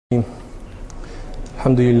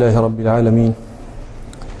الحمد لله رب العالمين،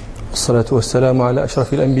 والصلاة والسلام على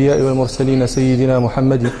أشرف الأنبياء والمرسلين سيدنا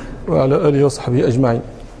محمد وعلى آله وصحبه أجمعين.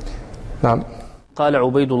 نعم. قال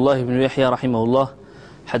عبيد الله بن يحيى رحمه الله: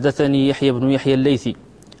 حدثني يحيى بن يحيى الليثي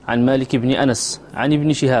عن مالك بن أنس عن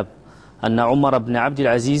ابن شهاب أن عمر بن عبد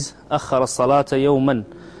العزيز أخر الصلاة يوما،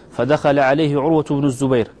 فدخل عليه عروة بن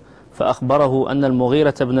الزبير فأخبره أن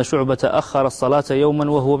المغيرة بن شعبة أخر الصلاة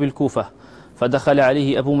يوما وهو بالكوفة، فدخل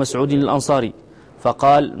عليه أبو مسعود الأنصاري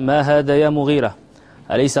فقال: ما هذا يا مغيرة؟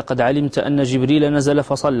 أليس قد علمت أن جبريل نزل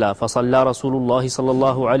فصلى رسول الله صلى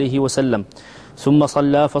الله عليه وسلم، ثم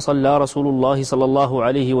فصلى رسول الله صلى الله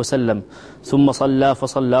عليه وسلم، ثم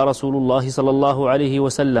فصلى رسول الله صلى الله عليه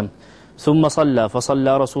وسلم، ثم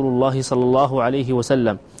فصلى رسول الله صلى الله عليه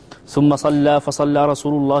وسلم، ثم فصلى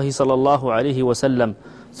رسول الله صلى الله عليه وسلم،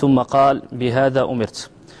 ثم قال: بهذا أمرت.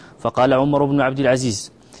 فقال عمر بن عبد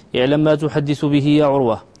العزيز: اعلم ما تحدث به يا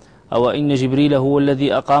عروة، أو إن جبريل هو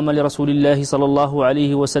الذي أقام لرسول الله صلى الله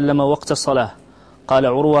عليه وسلم وقت الصلاة. قال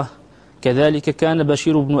عروة: كذلك كان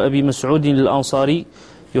بشير بن أبي مسعود الأنصاري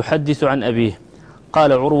يحدث عن أبيه.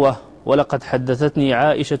 قال عروة: ولقد حدثتني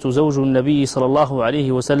عائشة زوج النبي صلى الله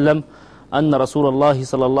عليه وسلم أن رسول الله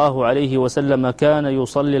صلى الله عليه وسلم كان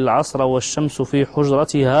يصلي العصر والشمس في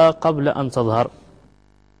حجرتها قبل أن تظهر.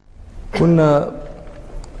 كنا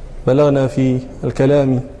بلغنا في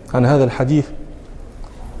الكلام عن هذا الحديث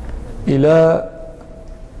إلى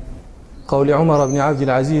قول عمر بن عبد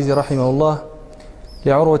العزيز رحمه الله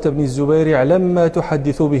لعروة بن الزبير: اعلم ما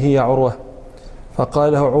تحدث به يا عروة.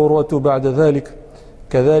 فقال له عروة بعد ذلك: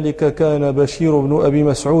 كذلك كان بشير بن أبي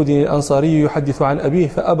مسعود الأنصاري يحدث عن أبيه،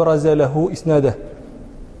 فأبرز له إسناده.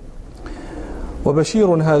 وبشير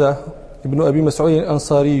هذا ابن أبي مسعود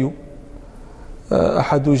الأنصاري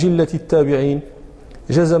أحد جلة التابعين،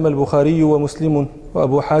 جزم البخاري ومسلم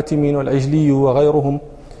وأبو حاتم والعجلي وغيرهم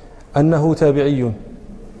أنه تابعي،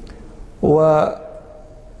 وذكره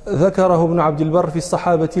ابن عبد البر في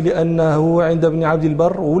الصحابة لأنه عند ابن عبد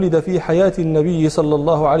البر ولد في حياة النبي صلى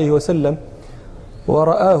الله عليه وسلم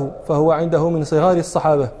ورآه، فهو عنده من صغار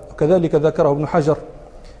الصحابة. وكذلك ذكره ابن حجر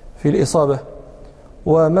في الإصابة،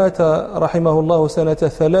 ومات رحمه الله سنة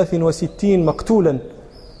 63 مقتولا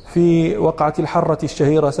في وقعة الحرة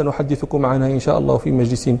الشهيرة، سنحدثكم عنها إن شاء الله في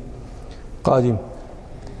مجلس قادم.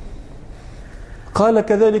 قال: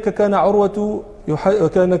 كذلك كان عروة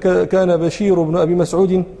كان بشير بن أبي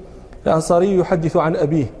مسعود الأنصاري يحدث عن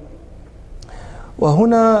أبيه.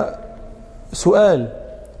 وهنا سؤال: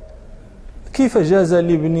 كيف جاز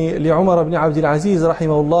لعمر بن عبد العزيز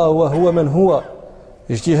رحمه الله، وهو من هو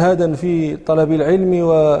اجتهادا في طلب العلم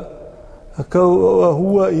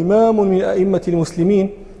وهو إمام من أئمة المسلمين،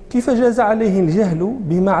 كيف جاز عليه الجهل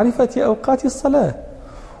بمعرفة أوقات الصلاة؟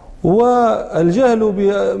 والجهل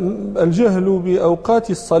بأوقات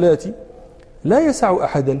الصلاة لا يسع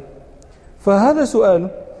أحدا، فهذا سؤال.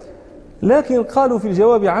 لكن قالوا في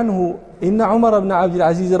الجواب عنه إن عمر بن عبد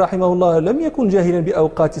العزيز رحمه الله لم يكن جاهلا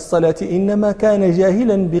بأوقات الصلاة، إنما كان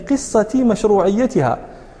جاهلا بقصة مشروعيتها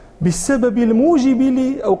بالسبب الموجب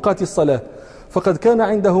لأوقات الصلاة. فقد كان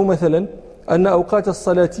عنده مثلا أن أوقات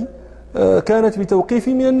الصلاة كانت بتوقيف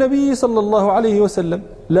من النبي صلى الله عليه وسلم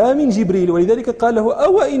لا من جبريل، ولذلك قال له: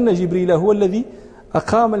 أو إن جبريل هو الذي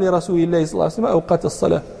أقام لرسول الله صلى الله عليه وسلم أوقات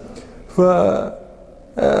الصلاة.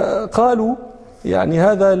 فقالوا يعني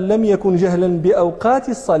هذا لم يكن جهلا بأوقات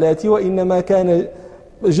الصلاة، وإنما كان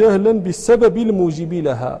جهلا بالسبب الموجب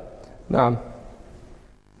لها. نعم.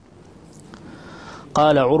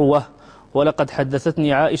 قال عروة: ولقد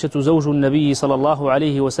حدثتني عائشة زوج النبي صلى الله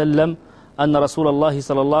عليه وسلم أن رسول الله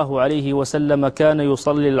صلى الله عليه وسلم كان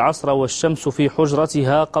يصلي العصر والشمس في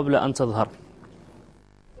حجرتها قبل أن تظهر.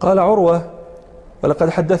 قال عروة: ولقد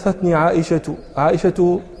حدثتني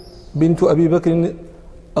عائشة بنت أبي بكر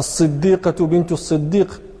الصديقة بنت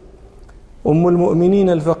الصديق أم المؤمنين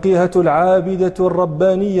الفقيهة العابدة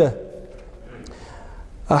الربانية،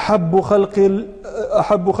 أحب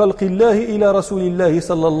خلق الله إلى رسول الله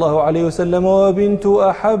صلى الله عليه وسلم، وبنت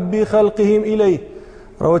أحب خلقهم إليه.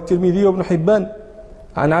 روى الترمذي وابن حبان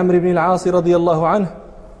عن عمرو بن العاص رضي الله عنه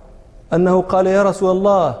أنه قال: يا رسول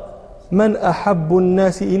الله، من أحب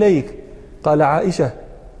الناس إليك؟ قال: عائشة.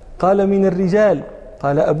 قال: من الرجال؟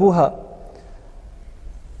 قال: أبوها.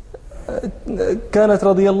 كانت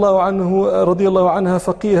رضي الله عنها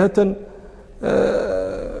فقيهة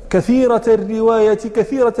كثيرة الرواية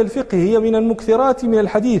كثيرة الفقه، هي من المكثرات من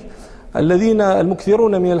الحديث، الذين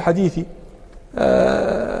المكثرون من الحديث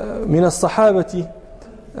من الصحابة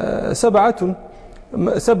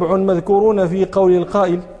سبع مذكورون في قول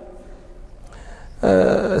القائل: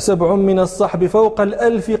 7 من الصحب فوق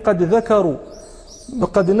 1000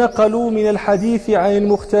 قد نقلوا من الحديث عن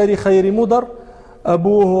المختار خير مضر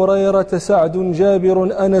أبو هريرة سعد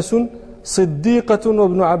جابر أنس صديقة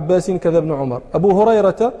وابن عباس كذا ابن عمر. أبو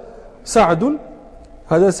هريرة سعد،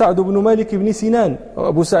 هذا سعد بن مالك بن سنان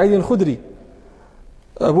أبو سعيد الخدري.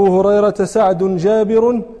 أبو هريرة سعد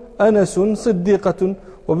جابر أنس صديقة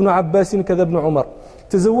وابن عباس كذا ابن عمر.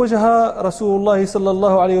 تزوجها رسول الله صلى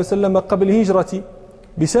الله عليه وسلم قبل الهجرة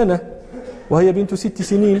بسنة وهي بنت 6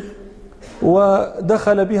 سنين،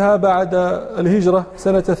 ودخل بها بعد الهجرة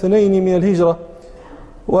سنة 2 من الهجرة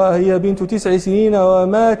وهي بنت 9 سنين،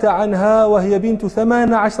 ومات عنها وهي بنت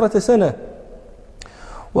 18 سنة.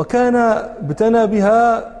 وكان ابتنى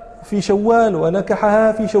بها في شوال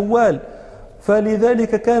ونكحها في شوال،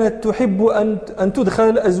 فلذلك كانت تحب أن تدخل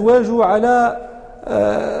الأزواج على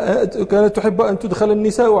كانت تحب أن تدخل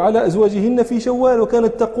النساء على أزواجهن في شوال،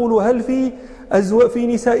 وكانت تقول هل في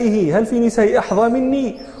نساء أحظى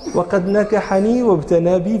مني وقد نكحني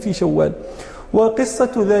وابتنى بي في شوال.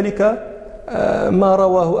 وقصة ذلك ما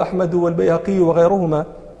رواه أحمد والبيهقي وغيرهما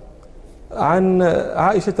عن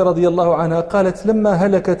عائشة رضي الله عنها قالت لما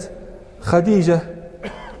هلكت خديجة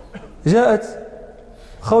جاءت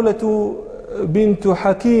خولة بنت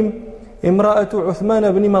حكيم امرأة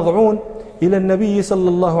عثمان بن مضعون إلى النبي صلى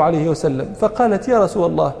الله عليه وسلم، فقالت يا رسول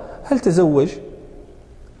الله هل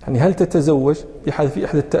تتزوج بحذف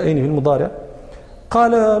إحدى التائين في المضارع؟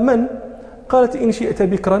 قال من؟ قالت إن شئت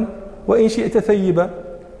بكرا وإن شئت ثيبا.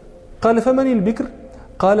 قال فمن البكر؟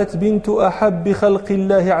 قالت بنت أحب خلق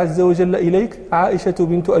الله عز وجل إليك عائشة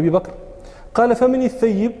بنت أبي بكر. قال فمن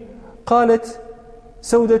الثيب؟ قالت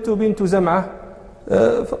سودة بنت زمعة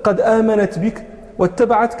قد آمنت بك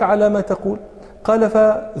واتبعتك على ما تقول. قال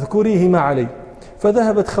فاذكريه ما علي.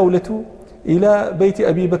 فذهبت خولة إلى بيت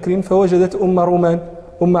أبي بكر فوجدت أم رومان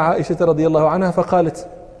أم عائشة رضي الله عنها، فقالت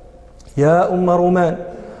يا أم رومان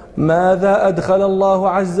ماذا أدخل الله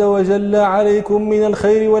عز وجل عليكم من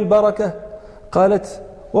الخير والبركة؟ قالت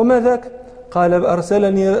وما ذاك؟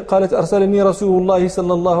 قالت أرسلني رسول الله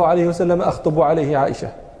صلى الله عليه وسلم أخطب عليه عائشة.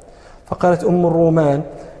 فقالت أم الرومان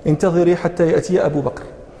انتظري حتى يأتي أبو بكر.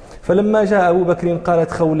 فلما جاء أبو بكر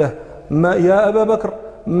قالت خولة يا أبا بكر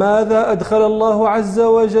ماذا أدخل الله عز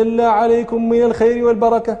وجل عليكم من الخير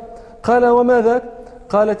والبركة؟ قال وما ذاك؟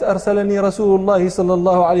 قالت أرسلني رسول الله صلى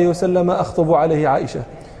الله عليه وسلم أخطب عليه عائشة.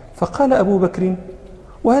 فقال أبو بكر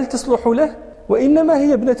وهل تصلح له وإنما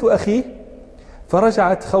هي ابنة أخيه؟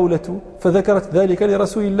 فرجعت خولة فذكرت ذلك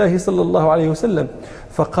لرسول الله صلى الله عليه وسلم،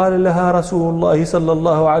 فقال لها رسول الله صلى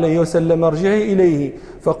الله عليه وسلم ارجعي إليه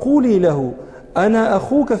فقولي له أنا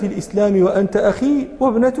أخوك في الإسلام وأنت أخي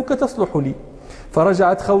وابنتك تصلح لي.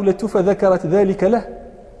 فرجعت خولة فذكرت ذلك له،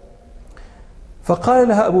 فقال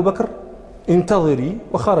لها أبو بكر انتظري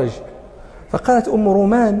وخرج. فقالت أم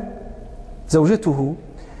رومان زوجته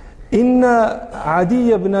إن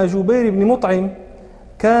عدي بن جبير بن مطعم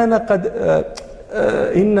كان قد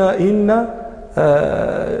إن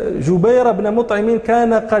جبير بن مطعم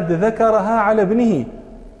كان قد ذكرها على ابنه،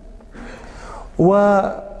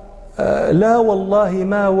 ولا والله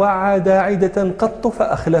ما وعد عدة قط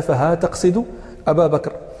فأخلفها، تقصد أبا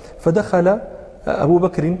بكر. فدخل أبو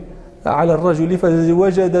بكر على الرجل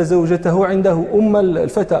فوجد زوجته عنده أم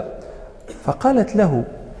الفتى، فقالت له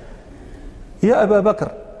يا أبا بكر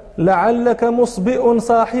لعلك مصبئ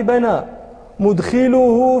صاحبنا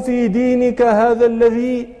مدخله في دينك هذا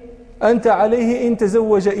الذي أنت عليه إن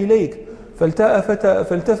تزوج إليك.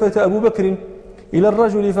 فالتفت أبو بكر إلى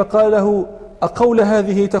الرجل فقال له أقول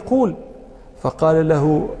هذه تقول؟ فقال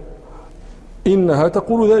له إنها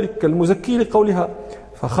تقول ذلك كالمزكي لقولها.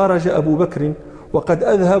 فخرج أبو بكر وقد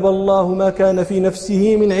أذهب الله ما كان في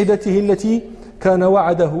نفسه من عدته التي كان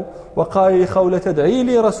وعده، وقال لخولة تدعي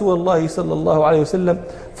لي رسول الله صلى الله عليه وسلم،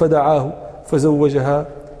 فدعاه فزوجها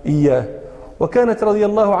إياه. وكانت رضي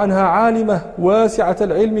الله عنها عالمة واسعة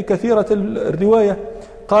العلم كثيرة الرواية.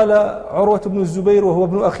 قال عروة بن الزبير وهو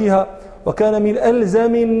ابن أخيها وكان من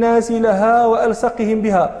ألزم الناس لها وألصقهم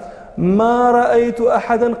بها ما رأيت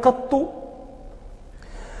أحدا قط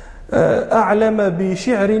أعلم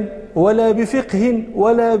بشعر ولا بفقه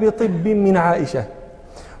ولا بطب من عائشة.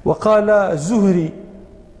 وقال الزهري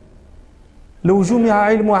لو جمع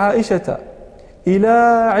علم عائشة إلى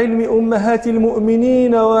علم أمهات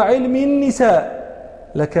المؤمنين وعلم النساء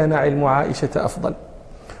لكان علم عائشة أفضل.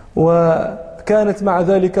 وكانت مع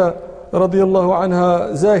ذلك رضي الله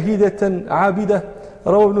عنها زاهدة عابدة.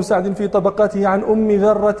 روى ابن سعد في طبقاته عن أم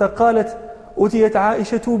ذرة قالت أتيت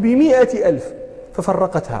عائشة ب100,000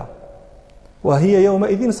 ففرقتها وهي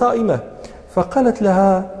يومئذ صائمة، فقالت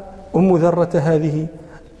لها أم ذرة هذه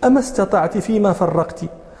أما استطعت فيما فرقت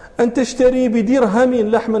أن تشتري بدرهم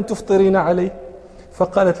لحما تفطرين عليه؟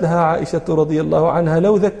 فقالت لها عائشة رضي الله عنها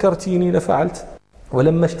لو ذكرتيني لفعلت.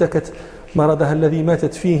 ولما اشتكت مرضها الذي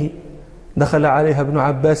ماتت فيه دخل عليها ابن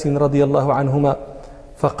عباس رضي الله عنهما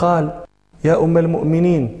فقال: يا أم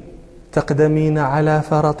المؤمنين، تقدمين على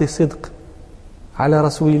فرط صدق على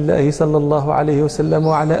رسول الله صلى الله عليه وسلم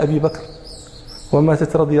وعلى أبي بكر.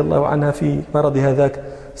 وماتت رضي الله عنها في مرضها ذاك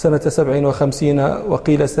سنة 57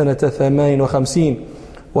 وقيل سنة 58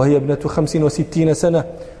 وهي ابنة 65 سنة.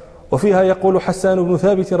 وفيها يقول حسان بن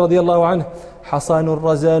ثابت رضي الله عنه: حصان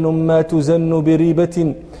رزان ما تزن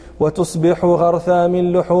بريبة وتصبح غرثا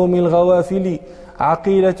من لحوم الغوافل،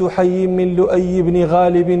 عقيلة حي من لؤي بن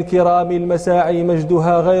غالب كرام المساعي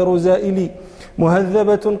مجدها غير زائل،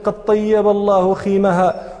 مهذبة قد طيب الله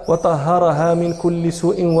خيمها وطهرها من كل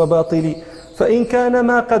سوء وباطل. فإن كان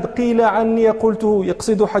ما قد قيل عني قلته،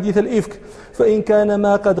 يقصد حديث الإفك، فإن كان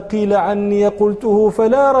ما قد قيل عني قلته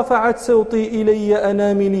فلا رفعت صوتي إلي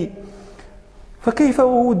أناملي. فكيف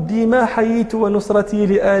ودي ما حييت ونصرتي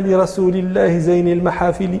لآل رسول الله زين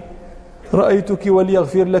المحافل، رأيتك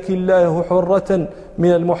وليغفر لك الله حرة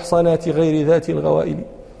من المحصنات غير ذات الغوائل.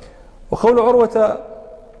 وقول عروة: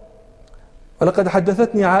 ولقد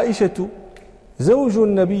حدثتني عائشة زوج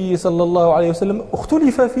النبي صلى الله عليه وسلم،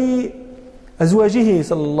 اختلف في أزواجه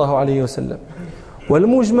صلى الله عليه وسلم،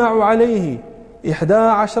 والمجمع عليه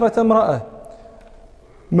 11 امرأة،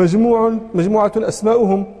 مجموعة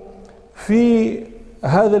أسماؤهم في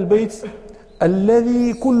هذا البيت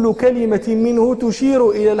الذي كل كلمة منه تشير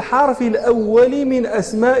إلى الحرف الأول من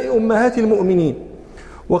أسماء أمهات المؤمنين.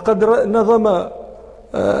 وقد نظم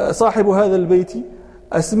صاحب هذا البيت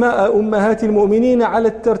أسماء أمهات المؤمنين على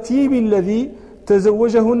الترتيب الذي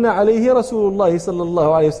تزوجهن عليه رسول الله صلى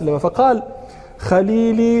الله عليه وسلم، فقال: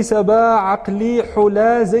 خليلي سبا عقلي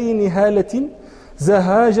حلا زين هالة،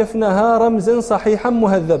 زها جفنها رمزا صحيحا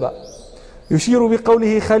مهذبا. يشير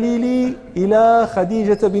بقوله خليلي إلى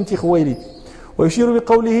خديجة بنت خويلد، ويشير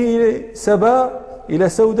بقوله سبا إلى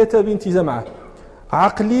سودة بنت زمعة،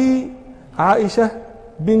 عقلي عائشة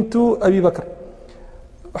بنت أبي بكر،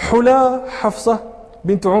 حلا حفصة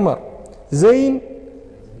بنت عمر،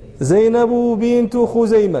 زينب بنت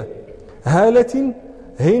خزيمة، هالة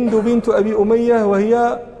هند بنت أبي أمية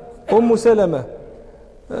وهي أم سلمة،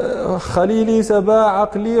 خليلي سبا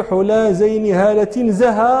عقلي حلا زين هالة،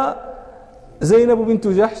 زها زينب بنت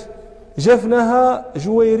جحش، جفنها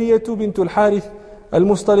جويرية بنت الحارث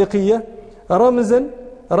المصطلقية، رمزا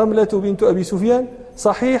رملة بنت أبي سفيان،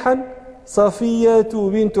 صحيحا صفية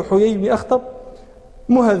بنت حيي بن أخطب،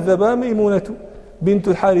 مهذبة ميمونة بنت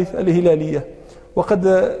الحارث الهلالية.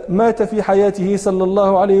 وقد مات في حياته صلى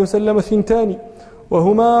الله عليه وسلم 2،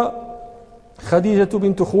 وهما خديجة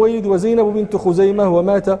بنت خويلد وزينب بنت خزيمة،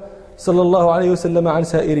 ومات صلى الله عليه وسلم عن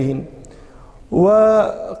سائرهن.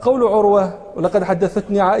 وقول عروة: ولقد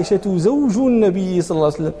حدثتني عائشة زوج النبي صلى الله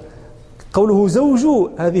عليه وسلم، قوله زوج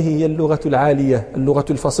هذه هي اللغة العالية، اللغة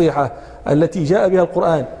الفصيحة التي جاء بها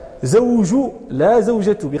القرآن، زوج لا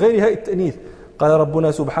زوجة بغير هاء التأنيث. قال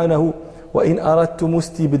ربنا سبحانه: وإن أردتم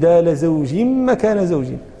استبدال زوج مكان زوج.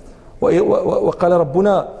 وقال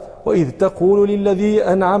ربنا: وإذ تقول للذي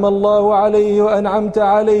أنعم الله عليه وأنعمت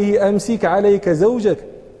عليه أمسك عليك زوجك.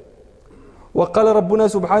 وقال ربنا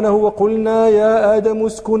سبحانه: وقلنا يا آدم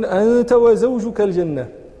اسكن أنت وزوجك الجنة.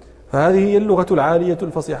 فهذه هي اللغة العالية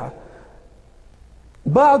الفصيحة.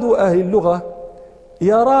 بعض أهل اللغة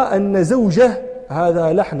يرى أن زوجة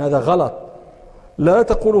هذا لحن، هذا غلط، لا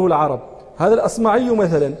تقوله العرب. هذا الأصمعي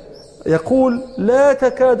مثلا يقول: لا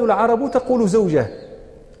تكاد العرب تقول زوجة،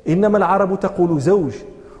 إنما العرب تقول زوج.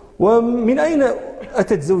 ومن أين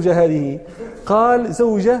أتت زوجة هذه؟ قال: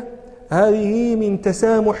 زوجة هذه من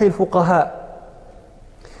تسامح الفقهاء،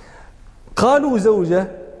 قالوا زوجة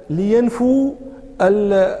لينفوا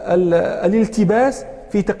الالتباس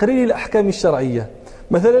في تقرير الأحكام الشرعية.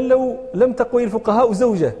 مثلا لو لم تقل الفقهاء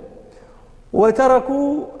زوجة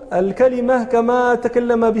وتركوا الكلمة كما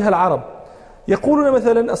تكلم بها العرب، يقولون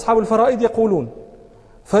مثلا أصحاب الفرائض يقولون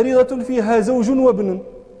فريضة فيها زوج وابن،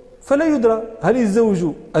 فلا يدرى هل الزوج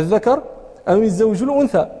الذكر أم الزوج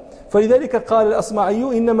الأنثى. فلذلك قال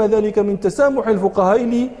الأصمعي: إنما ذلك من تسامح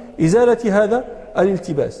الفقهاء لإزالة هذا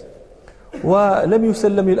الالتباس. ولم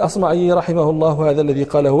يسلم للأصمعي رحمه الله هذا الذي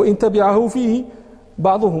قاله، وإن تبعه فيه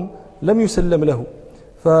بعضهم لم يسلم له.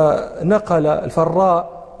 فنقل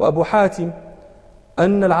الفراء وأبو حاتم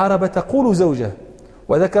أن العرب تقول زوجة،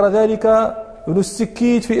 وذكر ذلك ابن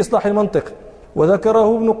السكيت في إصلاح المنطق،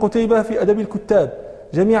 وذكره ابن قتيبة في أدب الكتاب،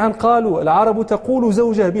 جميعا قالوا العرب تقول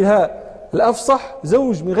زوجة بالهاء، الأفصح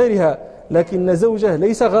زوج من غيرها، لكن زوجة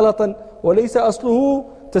ليس غلطا وليس أصله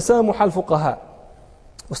تسامح الفقهاء.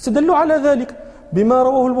 واستدلوا على ذلك بما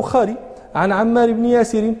رواه البخاري عن عمار بن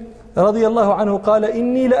ياسر رضي الله عنه قال: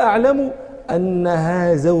 إني لأعلم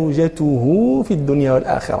أنها زوجته في الدنيا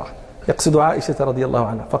والآخرة، يقصد عائشة رضي الله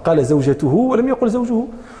عنها، فقال زوجته ولم يقل زوجه.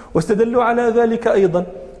 واستدلوا على ذلك أيضا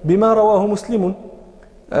بما رواه مسلم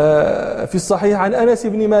في الصحيح عن أنس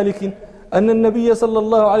بن مالك أن النبي صلى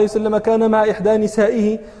الله عليه وسلم كان مع إحدى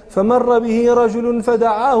نسائه فمر به رجل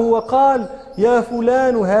فدعاه وقال يا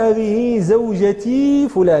فلان هذه زوجتي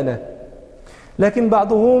فلانة. لكن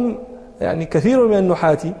بعضهم يعني كثير من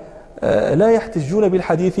النحاة لا يحتجون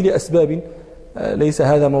بالحديث لأسباب ليس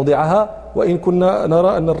هذا موضعها، وإن كنا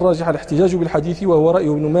نرى أن الراجح الاحتجاج بالحديث وهو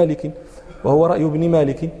رأي ابن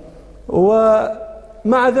مالك.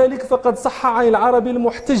 ومع ذلك فقد صح عن العرب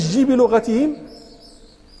المحتج بلغتهم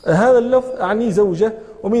هذا اللفظ يعني زوجة،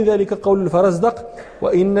 ومن ذلك قول الفرزدق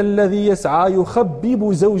وإن الذي يسعى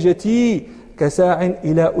يخبب زوجتي كساع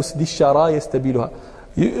إلى أسد الشرى يستبيلها.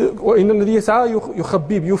 وإن الذي يسعى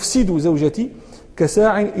يخبب يفسد زوجتي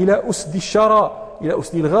كساع إلى أسد الشرى، إلى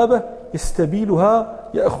أسد الغابة يستبيلها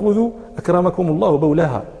يأخذ أكرمكم الله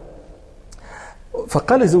بولها.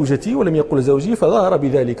 فقال زوجتي ولم يقل زوجي، فظهر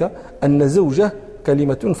بذلك أن زوجة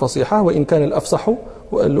كلمة فصيحة وإن كان الأفصح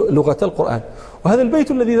لغة القرآن. وهذا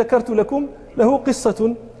البيت الذي ذكرت لكم له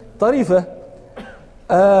قصة طريفة،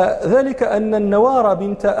 ذلك أن النوار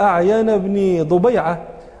بنت أعيان بن ضبيعة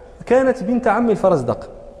كانت بنت عم الفرزدق،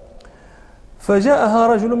 فجاءها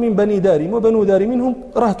رجل من بني دارم، وبنو دارم منهم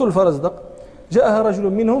رهط الفرزدق، جاءها رجل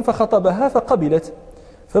منهم فخطبها فقبلت،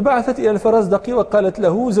 فبعثت إلى الفرزدق وقالت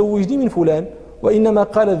له زوجني من فلان، وإنما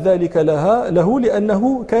قالت ذلك له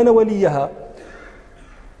لأنه كان وليها،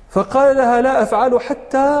 فقال لها لا أفعل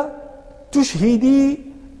حتى تشهدي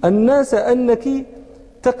الناس أنك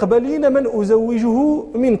تقبلين من أزوجه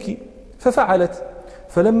منك. ففعلت،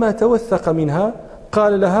 فلما توثق منها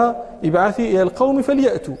قال لها ابعثي إلى القوم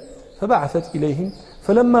فليأتوا، فبعثت إليهم،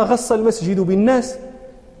 فلما غص المسجد بالناس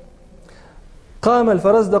قام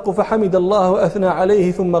الفرزدق فحمد الله وأثنى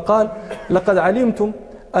عليه، ثم قال لقد علمتم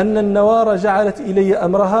أن النوار جعلت إلي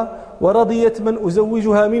أمرها ورضيت من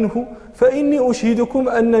أزوجها منه، فإني أشهدكم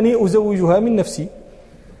أنني أزوجها من نفسي.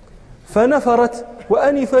 فنفرت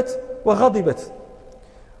وأنفت وغضبت،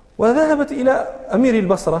 وذهبت إلى أمير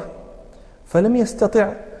البصرة فلم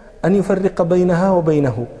يستطع أن يفرق بينها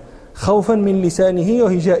وبينه خوفا من لسانه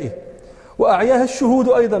وهجائه، وأعياها الشهود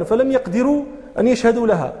أيضا فلم يقدروا أن يشهدوا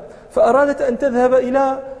لها، فأرادت أن تذهب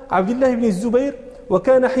إلى عبد الله بن الزبير،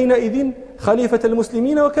 وكان حينئذ خليفة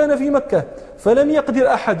المسلمين وكان في مكة، فلم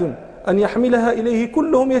يقدر أحد أن يحملها إليه،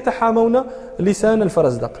 كلهم يتحامون لسان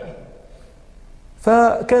الفرزدق.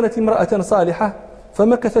 فكانت امرأة صالحة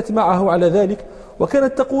فمكثت معه على ذلك،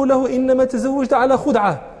 وكانت تقول له إنما تزوجت على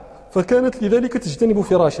خدعة، فكانت لذلك تجتنب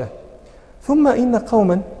فراشه. ثم إن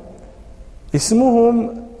قوما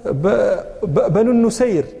اسمهم بنو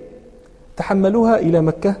النسير تحملوها إلى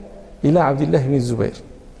مكة إلى عبد الله بن الزبير،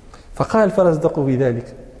 فقال الفرزدق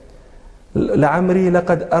بذلك لعمري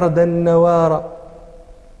لقد أردى النوار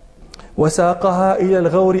وساقها إلى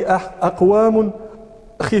الغور أقوام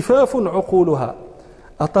خفاف عقولها،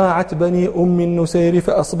 أطاعت بني أم النسير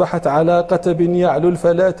فأصبحت على قتب يعلو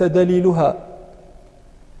الفلاة دليلها،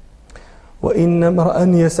 وإن امرأ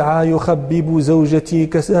يسعى يخبب زوجتي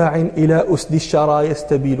كساع إلى أسد الشرى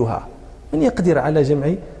يستبيلها. من يقدر على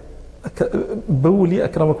جمع بول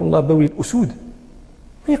أكرمكم الله بول الأسود؟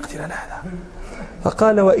 من يقدر على هذا؟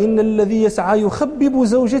 فقال وإن الذي يسعى يخبب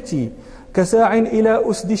زوجتي كساع إلى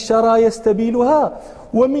أسد الشرى يستبيلها،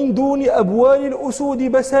 ومن دون أبوال الأسود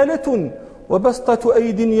بسالة وبسطة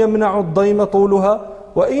أيد يمنع الضيم طولها،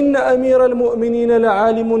 وإن أمير المؤمنين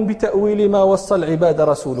لعالم بتأويل ما وصى العباد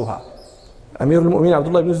رسولها. أمير المؤمنين عبد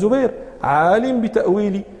الله بن الزبير عالم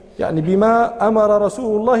بتأويل يعني بما أمر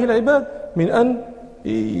رسول الله العباد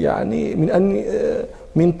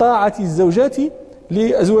من طاعة الزوجات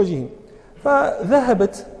لأزواجهم.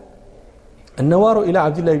 فذهبت النوار إلى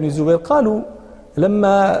عبد الله بن الزبير، قالوا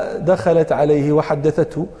لما دخلت عليه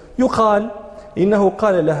وحدثته يقال إنه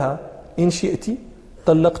قال لها إن شئت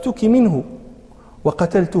طلقتك منه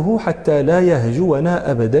وقتلته حتى لا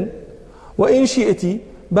يهجونا أبدا، وإن شئت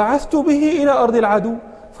بعثت به إلى أرض العدو.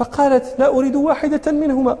 فقالت لا أريد واحدة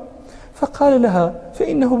منهما. فقال لها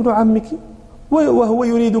فإنه ابن عمك وهو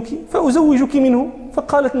يريدك فأزوجك منه.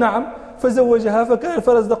 فقالت نعم، فزوجها. فكان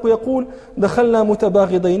الفرزدق يقول دخلنا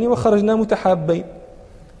متباغضين وخرجنا متحابين.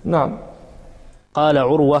 نعم. قال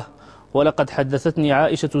عروة ولقد حدثتني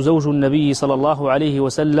عائشة زوج النبي صلى الله عليه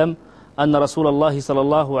وسلم أن رسول الله صلى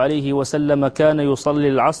الله عليه وسلم كان يصلي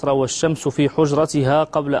العصر والشمس في حجرتها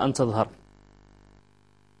قبل أن تظهر.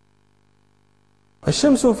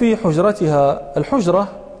 الشمس في حجرتها، الحجرة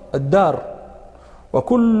الدار،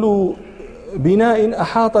 وكل بناء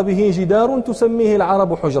أحاط به جدار تسميه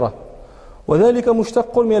العرب حجرة، وذلك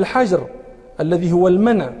مشتق من الحجر الذي هو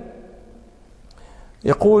المنع.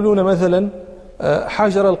 يقولون مثلا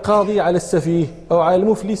حجر القاضي على السفيه أو على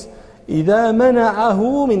المفلس إذا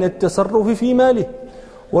منعه من التصرف في ماله.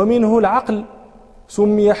 ومنه العقل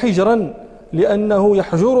سمي حجرا لأنه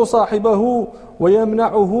يحجر صاحبه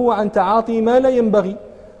ويمنعه عن تعاطي ما لا ينبغي.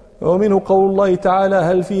 ومنه قول الله تعالى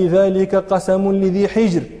هل في ذلك قسم لذي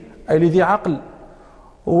حجر أي لذي عقل.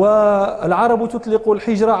 والعرب تطلق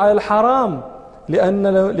الحجر على الحرام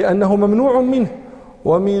لأنه ممنوع منه.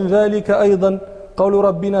 ومن ذلك أيضا قول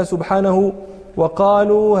ربنا سبحانه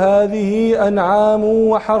وقالوا هذه أنعام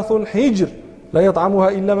وحرث حجر لا يطعمها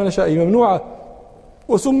إلا من شاء ممنوعة.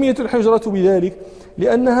 وسميت الحجرة بذلك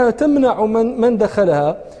لأنها تمنع من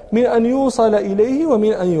دخلها من أن يوصل إليه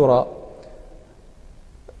ومن أن يرى.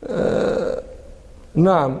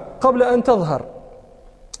 نعم. قبل أن تظهر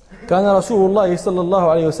كان رسول الله صلى الله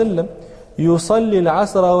عليه وسلم يصلي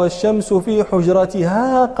العصر والشمس في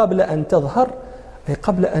حجرتها قبل أن تظهر أي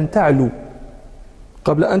قبل أن تعلو،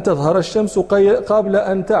 قبل أن تظهر الشمس، قبل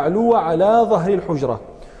أن تعلو على ظهر الحجرة.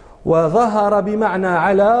 وظهر بمعنى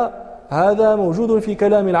على، هذا موجود في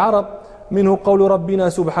كلام العرب. منه قول ربنا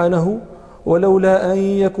سبحانه ولولا أن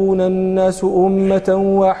يكون الناس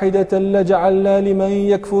أمة واحدة لجعلنا لمن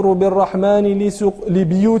يكفر بالرحمن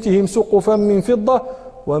لبيوتهم سقفا من فضة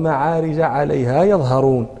ومعارج عليها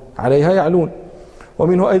يظهرون عليها يعلون.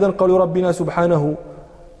 ومنه أيضا قول ربنا سبحانه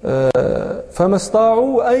فما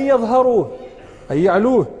استطاعوا أن يظهروه أي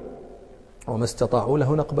يعلوه وما استطاعوا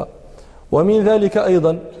له نقبا. ومن ذلك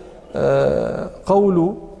أيضا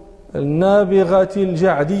قول النابغة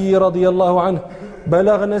الجعدي رضي الله عنه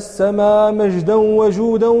بلغنا السماء مجدا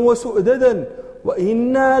وجودا وسؤددا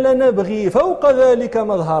وإنا لنبغي فوق ذلك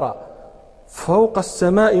مظهرا، فوق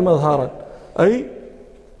السماء مظهرا أي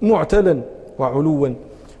معتلا وعلوا.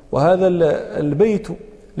 وهذا البيت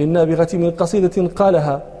للنابغة من قصيدة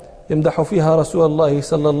قالها يمدح فيها رسول الله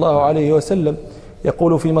صلى الله عليه وسلم،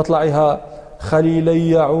 يقول في مطلعها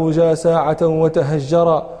خليلي يعوجا ساعة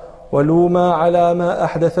وتهجرا ولوما على ما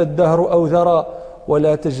أحدث الدهر أو ذرا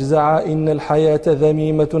ولا تجزعا إن الحياة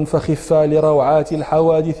ذميمة فخفا لروعات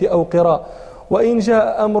الحوادث أوقرا وإن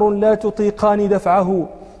جاء أمر لا تطيقان دفعه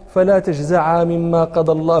فلا تجزعا مما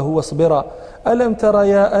قضى الله واصبرا ألم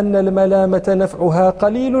تريا أن الملامة نفعها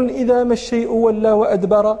قليل إذا ما الشيء ولى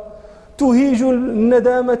وأدبرا تهيج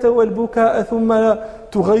الندامة والبكاء ثم لا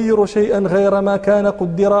تغير شيئا غير ما كان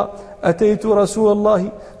قدرا أتيت رسول الله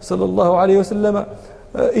صلى الله عليه وسلم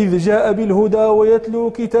إذ جاء بالهدى ويتلو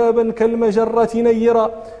كتابا كالمجرة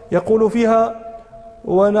نيرا يقول فيها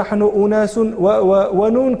ونحن أناس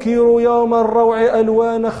وننكر يوم الروع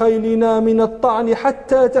ألوان خيلنا من الطعن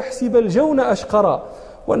حتى تحسب الجون أشقرا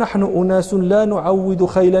ونحن أناس لا نعود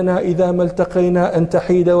خيلنا إذا ما التقينا أن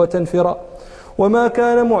تحيد وتنفرا وما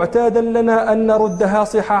كان معتادا لنا أن نردها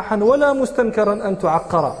صحاحا ولا مستنكرا أن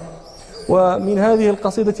تعقرا. ومن هذه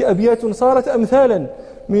القصيدة أبيات صارت أمثالا،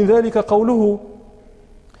 من ذلك قوله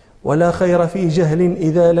ولا خير في جهل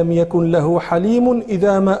إذا لم يكن له حليم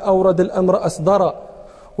إذا ما أورد الأمر أصدر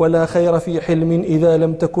ولا خير في حلم إذا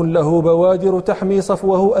لم تكن له بوادر تحمي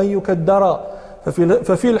صفوه أن يكدر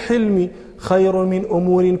ففي الحلم خير من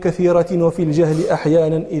أمور كثيرة وفي الجهل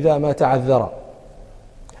أحيانا إذا ما تعذر.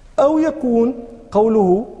 أو يكون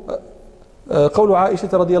قول عائشة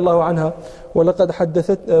رضي الله عنها ولقد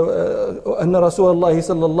حدثت أن رسول الله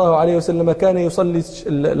صلى الله عليه وسلم كان يصلي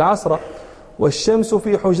العصر والشمس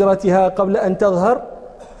في حجرتها قبل أن تظهر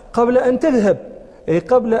قبل أن تذهب أي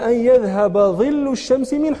قبل أن يذهب ظل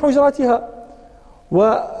الشمس من حجرتها.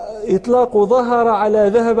 وإطلاق ظهر على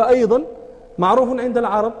ذهب أيضا معروف عند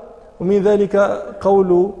العرب. ومن ذلك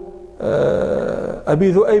قول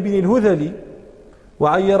أبي ذؤيب الهذلي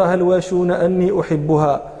وعيرها الواشون أني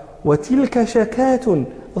أحبها وتلك شكاة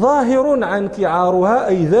ظاهر عنك عارها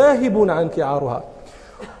أي ذاهب عنك عارها.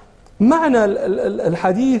 معنى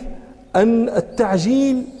الحديث أن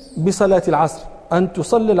التعجيل بصلاة العصر أن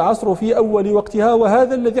تصلي العصر في أول وقتها،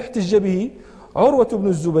 وهذا الذي احتج به عروة بن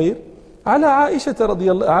الزبير على عائشة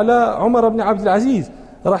رضي الله على عمر بن عبد العزيز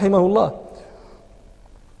رحمه الله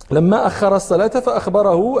لما أخر الصلاة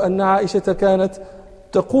فأخبره أن عائشة كانت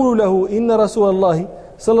تقول له إن رسول الله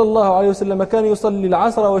صلى الله عليه وسلم كان يصلي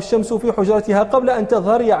العصر والشمس في حجرتها قبل أن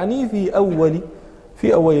تظهر يعني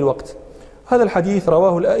في أول الوقت. هذا الحديث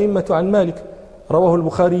رواه الأئمة عن مالك، رواه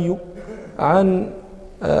البخاري عن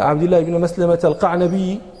عبد الله بن مسلمة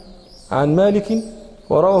القعنبي عن مالك،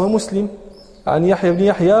 ورواه مسلم عن يحيى بن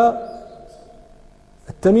يحيى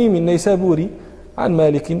التميمي النيسابوري عن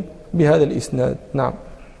مالك بهذا الإسناد. نعم.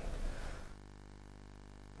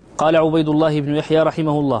 قال عبيد الله بن يحيى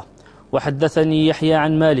رحمه الله وحدثني يحيى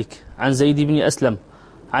عن مالك عن زيد بن أسلم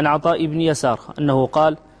عن عطاء بن يسار أنه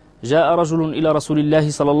قال جاء رجل إلى رسول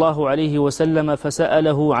الله صلى الله عليه وسلم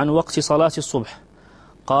فسأله عن وقت صلاة الصبح.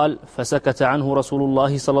 قال: فسكت عنه رسول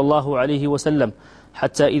الله صلى الله عليه وسلم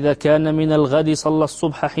حتى إذا كان من الغد صلى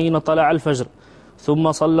الصبح حين طلع الفجر،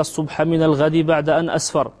 ثم صلى الصبح من الغد بعد أن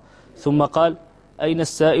أسفر، ثم قال: أين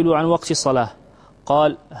السائل عن وقت الصلاة؟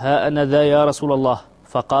 قال: ها أنا ذا يا رسول الله.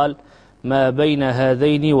 فقال: ما بين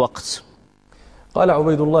هذين وقت. قال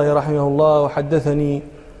عبيد الله رحمه الله: وحدثني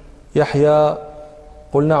يحيى.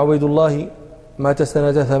 قلنا عبيد الله مات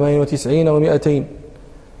سنة 98 و200.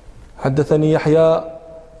 حدثني يحيى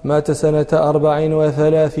مات سنة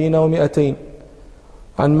 34 و200.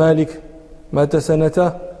 عن مالك مات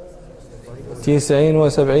سنة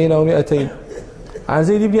 79 و200. عن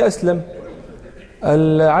زيد بن أسلم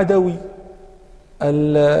العدوي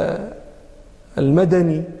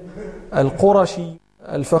المدني القرشي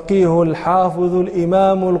الفقيه الحافظ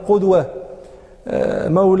الإمام القدوة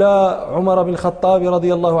مولى عمر بن الخطاب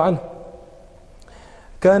رضي الله عنه،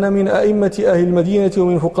 كان من أئمة أهل المدينة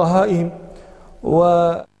ومن فقهائهم.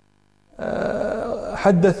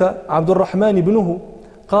 وحدث عبد الرحمن بنه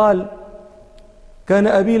قال: كان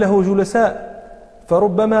أبي له جلساء،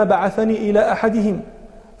 فربما بعثني إلى أحدهم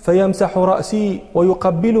فيمسح رأسي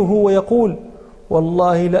ويقبله ويقول: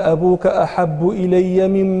 والله لأبوك أحب إلي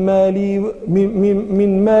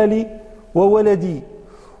من مالي وولدي،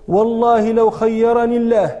 والله لو خيرني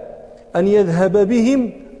الله أن يذهب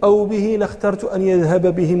بهم أو به لاخترت أن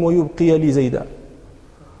يذهب بهم ويبقي لي زيدا.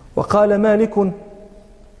 وقال مالك: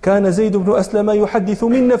 كان زيد بن أسلم يحدث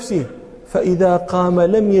من نفسه، فإذا قام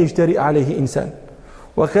لم يجترئ عليه إنسان.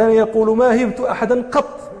 وكان يقول: ما هبت أحدا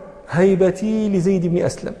قط هيبتي لزيد بن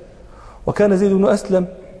أسلم. وكان زيد بن أسلم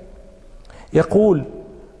يقول: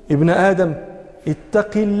 ابن آدم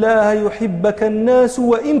اتق الله يحبك الناس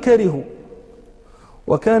وإن كرهوا.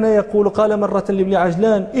 وكان يقول: قال مرة لابن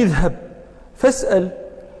عجلان: اذهب فاسأل،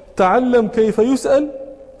 تعلم كيف يسأل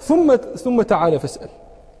ثم تعال فاسأل.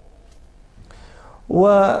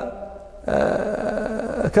 وكان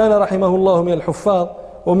رحمه الله من الحفاظ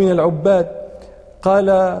ومن العباد. قال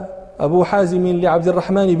أبو حازم لعبد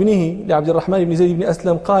الرحمن بن زيد بن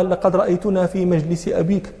أسلم قال: لقد رأيتنا في مجلس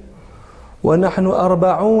أبيك ونحن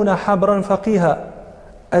 40 حبرا فقيها،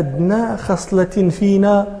 أدنى خصلة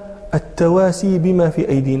فينا التواسي بما في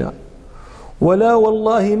أيدينا، ولا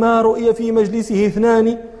والله ما رؤي في مجلسه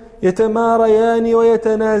 2 يتماريان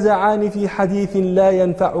ويتنازعان في حديث لا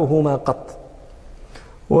ينفعهما قط.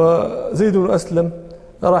 وزيد بن أسلم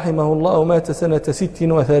رحمه الله مات سنة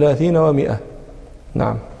 36 و100.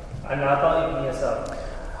 نعم. عن عطاء بن يسار.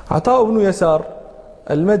 عطاء بن يسار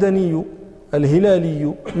المدني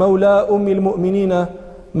الهلالي مولى أم المؤمنين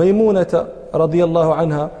ميمونة رضي الله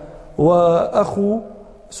عنها، وأخو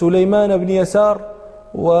سليمان بن يسار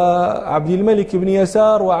وعبد الملك بن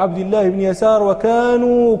يسار وعبد الله بن يسار،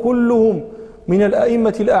 وكانوا كلهم من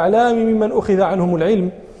الأئمة الأعلام ممن أخذ عنهم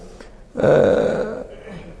العلم.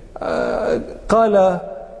 قال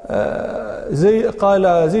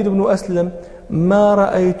زيد بن أسلم: ما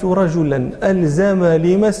رأيت رجلا ألزم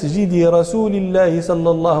لمسجد رسول الله صلى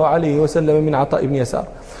الله عليه وسلم من عطاء بن يسار.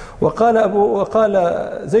 وقال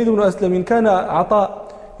زيد بن أسلم: كان عطاء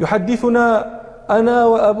يحدثنا أنا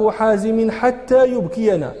وأبو حازم حتى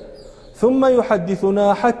يبكينا، ثم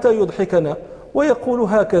يحدثنا حتى يضحكنا، ويقول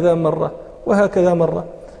هكذا مرة وهكذا مرة.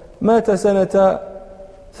 مات سنة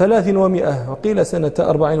 300 وقيل سنة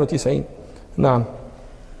 94. نعم.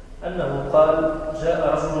 أنه قال: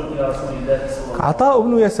 جاء رجل إلى رسول الله صلى الله عليه وسلم. عطاء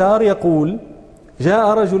بن يسار يقول: جاء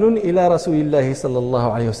رجل إلى رسول الله صلى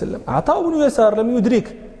الله عليه وسلم. عطاء بن يسار لم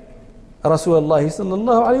يدرك رسول الله صلى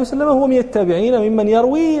الله عليه وسلم، هو من التابعين ممن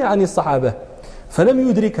يروي عن الصحابة، فلم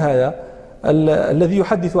يدرك هذا الذي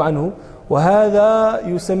يحدث عنه، وهذا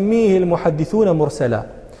يسميه المحدثون مرسلا.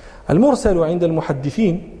 المرسل عند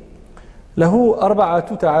المحدثين له 4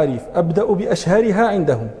 تعاريف، أبدأ بأشهرها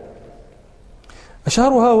عندهم.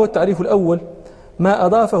 أشهرها هو التعريف الأول: ما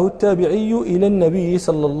أضافه التابعي إلى النبي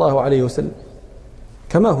صلى الله عليه وسلم،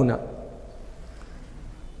 كما هنا.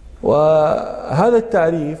 وهذا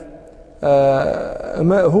التعريف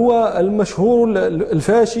هو المشهور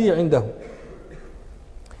الفاشي عندهم.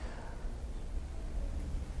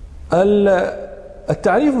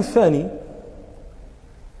 التعريف الثاني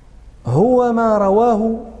هو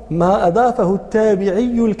ما أضافه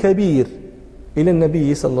التابعي الكبير إلى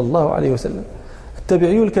النبي صلى الله عليه وسلم.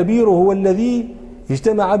 التابعي الكبير هو الذي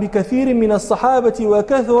اجتمع بكثير من الصحابة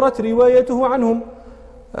وكثرت روايته عنهم،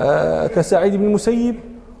 كسعيد بن المسيب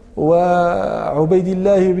وعبيد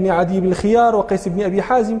الله بن عدي بن الخيار وقيس بن أبي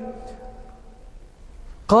حازم.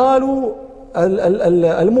 قالوا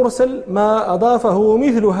المرسل ما أضافه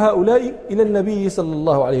مثل هؤلاء إلى النبي صلى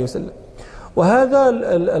الله عليه وسلم. وهذا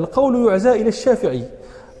القول يعزى إلى الشافعي،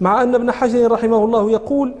 مع أن ابن حجر رحمه الله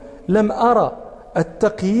يقول لم أرى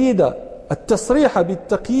التصريح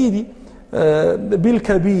بالتقييد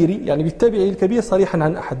بالكبير، يعني بالتابع الكبير صريحا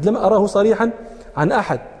عن أحد، لم أراه صريحا عن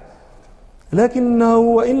أحد، لكنه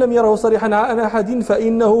وإن لم يره صريحا عن أحد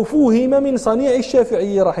فإنه فهم من صنيع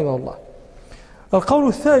الشافعي رحمه الله. القول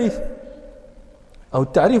الثالث أو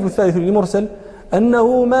التعريف الثالث للمرسل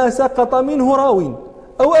أنه ما سقط منه راو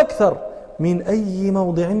أو أكثر من أي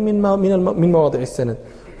موضع من مواضع السند،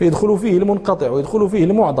 فيدخل فيه المنقطع ويدخل فيه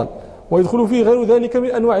المعضل ويدخل فيه غير ذلك من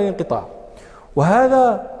أنواع الانقطاع.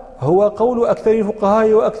 وهذا هو قول أكثر الفقهاء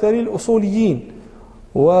وأكثر الأصوليين،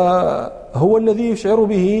 وهو الذي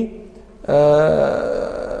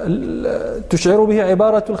تشعر به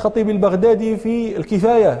عبارة الخطيب البغدادي في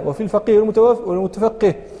الكفاية وفي الفقيه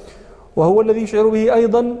والمتفقه، وهو الذي يشعر به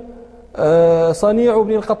أيضا صنيع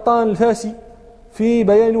ابن القطان الفاسي في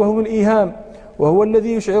بيان الوهم الإيهام، وهو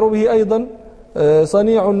الذي يشعر به أيضا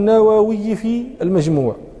صنيع النووي في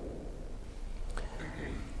المجموع.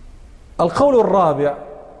 القول الرابع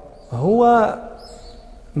هو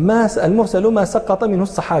المرسل ما سقط منه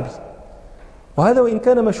الصحابي، وهذا وإن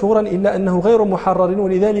كان مشهورا إلا أنه غير محرر،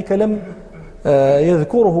 ولذلك لم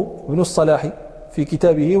يذكره ابن الصلاح في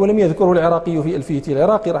كتابه، ولم يذكره العراقي في ألفية.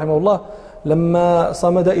 العراقي رحمه الله لما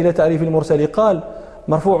صمد إلى تعريف المرسل قال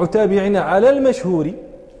مرفوع تابع على المشهور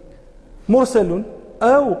مرسل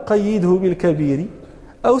أو قيده بالكبير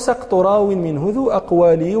أو سقط راو منه ذو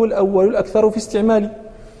أقوال والأول الأكثر في استعمال.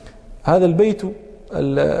 هذا البيت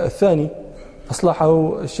الثاني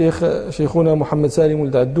أصلحه شيخنا محمد سالم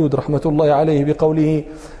الدعدود رحمة الله عليه بقوله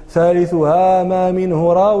ثالثها ما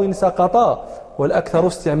منه راو سقطا والأكثر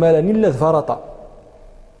استعمالا الذي فرط.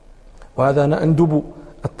 وهذا أنا أندب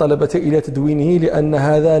الطلبة إلى تدوينه، لأن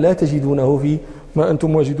هذا لا تجدونه في ما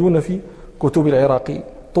أنتم واجدون في كتب العراقي.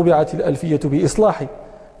 طبعت الألفية بإصلاح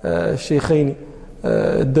الشيخين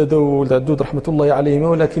الددو والدعدود رحمة الله عليهما،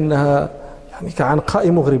 ولكنها يعني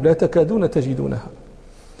كعنقاء مغرب لا تكادون تجدونها.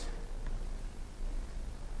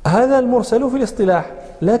 هذا المرسل في الاصطلاح،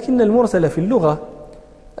 لكن المرسل في اللغة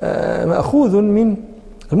مأخوذ من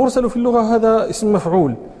المرسل في اللغة، هذا اسم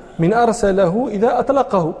مفعول من أرسله إذا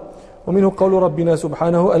أطلقه، ومنه قول ربنا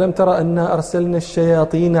سبحانه ألم ترى أنا أرسلنا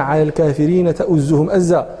الشياطين على الكافرين تؤزهم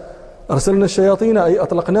أزا. أرسلنا الشياطين أي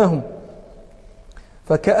أطلقناهم،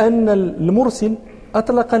 فكأن المرسل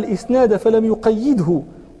أطلق الإسناد فلم يقيده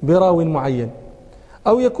براو معين،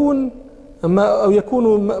 أو يكون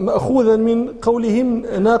مأخوذا من قولهم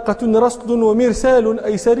ناقة رصد ومرسال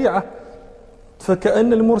أي سريعة،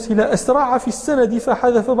 فكأن المرسل أسرع في السند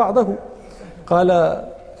فحذف بعضه. قال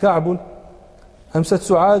كعب همست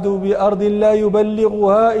سعاد بأرض لا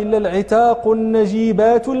يبلغها إلا العتاق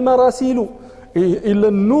النجيبات المراسيل، إلا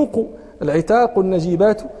النوق العتاق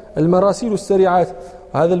النجيبات المراسيل السريعات.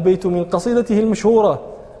 هذا البيت من قصيدته المشهورة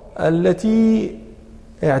التي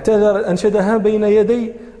أنشدها بين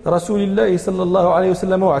يدي رسول الله صلى الله عليه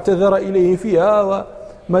وسلم واعتذر إليه فيها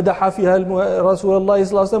ومدح فيها رسول الله صلى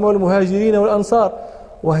الله عليه وسلم والمهاجرين والأنصار،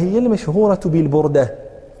 وهي المشهورة بالبردة،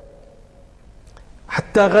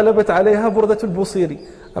 حتى غلبت عليها بردة البصيري.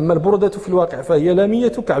 أما البردة في الواقع فهي لامية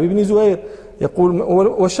كعب بن زهير، يقول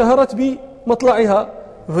وشهرت بمطلعها،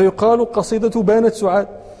 فيقال قصيدة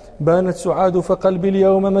بانت سعاد فقلبي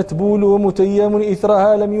اليوم متبول ومتيم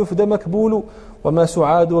إثرها لم يفد مكبول، وما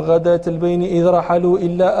سعاد غداة البين إذ رحلوا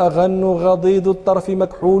إلا أغن غضيض الطرف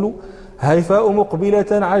مكحول، هيفاء مقبلة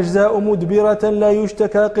عجزاء مدبرة لا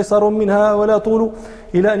يشتكى قصر منها ولا طول،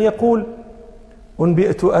 إلى أن يقول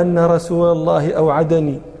أنبئت أن رسول الله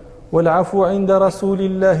أوعدني والعفو عند رسول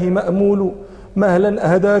الله مأمول،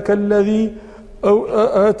 مهلا أهداك الذي أو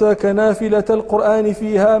آتاك نافلة القرآن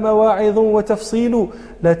فيها مواعظ وتفصيل،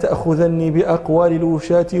 لا تأخذني بأقوال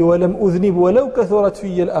الوشاة ولم أذنب ولو كثرت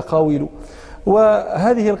في الأقاويل.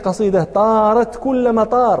 وهذه القصيدة طارت كل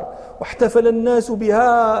مطار، واحتفل الناس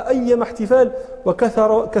بها أيما احتفال،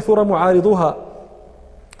 وكثر معارضها.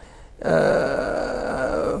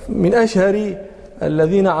 من أشهر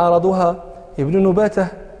الذين عارضوها ابن نباتة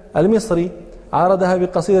المصري، عارضها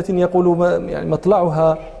بقصيدة يقول يعني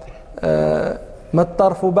مطلعها ما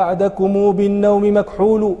الطرف بعدكم بالنوم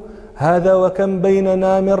مكحول، هذا وكم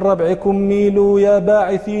بيننا من ربعكم ميل، يا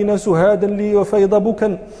باعثين سهادا لي وفيض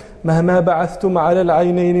بكا مهما بعثتم على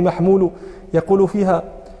العينين محمول. يقول فيها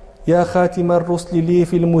يا خاتم الرسل لي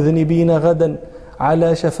في المذنبين غدا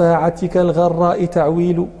على شفاعتك الغراء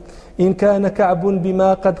تعويل، إن كان كعب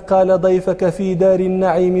بما قد قال ضيفك في دار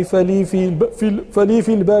النعيم فلي في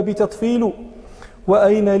الباب تطفيل،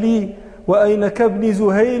 وأين كابن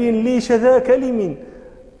زهير لي شذا كلم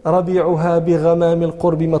ربيعها بغمام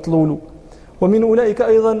القرب مطلول. ومن أولئك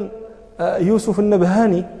أيضا يوسف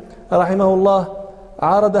النبهاني رحمه الله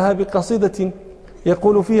عارضها بقصيدة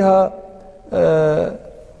يقول فيها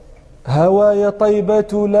هواي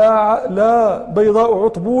طيبة لا بيضاء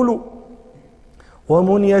عطبول،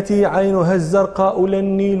 ومنيتي عينها الزرقاء لا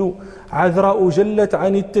النيل، عذراء جلت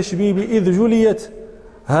عن التشبيب إذ جليت،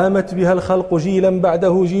 هامت بها الخلق جيلا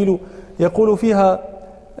بعده جيل. يقول فيها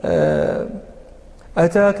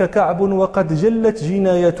أتاك كعب وقد جلت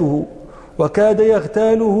جنايته، وكاد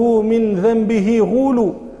يغتاله من ذنبه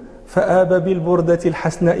غول، فآب بالبردة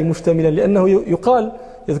الحسناء مشتملا. لأنه يقال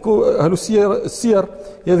يذكر أهل السير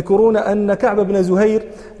يذكرون أن كعب بن زهير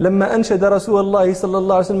لما أنشد رسول الله صلى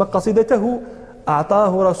الله عليه وسلم قصيدته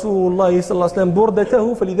أعطاه رسول الله صلى الله عليه وسلم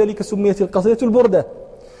بردته، فلذلك سميت القصيدة البردة.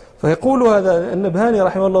 فيقول هذا النبهاني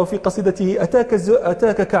رحمه الله في قصيدته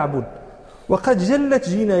أتاك كعب وقد جلت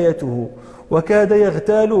جنايته، وكاد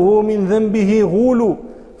يغتاله من ذنبه غول،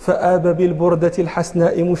 فآب بالبردة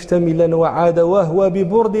الحسناء مشتملا، وعاد وهو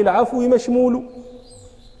ببرد العفو مشمول.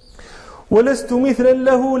 ولست مثلا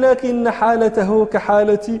له لكن حالته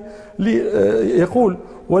كحالتي، يقول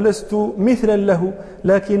ولست مثلا له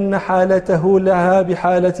لكن حالته لها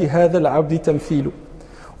بحالة هذا العبد تمثيل.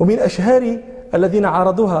 ومن أشهر الذين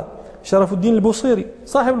عارضوها شرف الدين البوصيري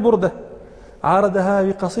صاحب البردة، عارضها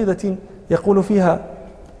بقصيدة يقول فيها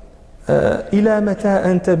إلى متى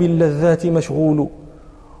أنت باللذات مشغول،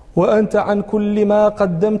 وأنت عن كل ما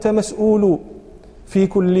قدمت مسؤول، في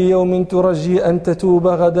كل يوم ترجي أن تتوب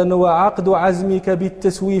غدا، وعقد عزمك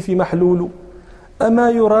بالتسويف محلول، أما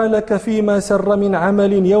يرى لك فيما سر من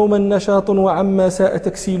عمل يوما نشاط وعما ساء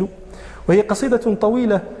تكسيل. وهي قصيدة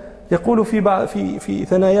طويلة يقول في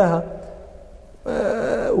ثناياها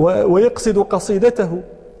ويقصد قصيدته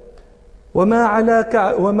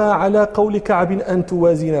وما على قول كعب أن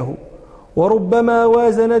توازنه، وربما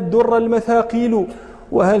وازن الدر المثاقيل،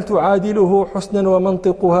 وهل تعادله حسنا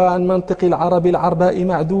ومنطقها عن منطق العرب العرباء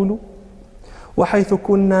معدول، وحيث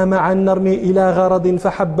كنا معا نرمي إلى غرض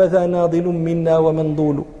فحبذا ناضل منا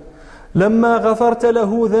ومنضول، لما غفرت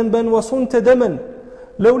له ذنبا وصنت دما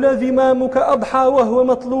لولا ذمامك أضحى وهو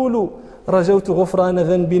مطلول، رجوت غفران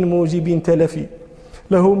ذنب موجب تلفي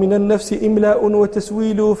له من النفس إملاء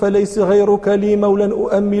وتسويل، فليس غيرك لي مولا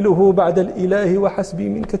أؤمله بعد الإله وحسبي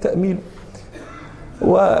منك تأميل.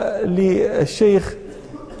 وللشيخ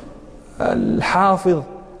الحافظ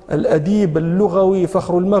الأديب اللغوي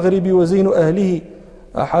فخر المغرب وزين أهله،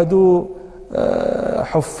 أحد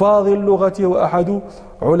حفاظ اللغة وأحد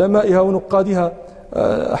علمائها ونقادها،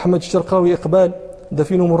 أحمد الشرقاوي إقبال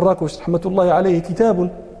دفين مراكش رحمة الله عليه، كتاب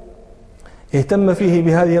اهتم فيه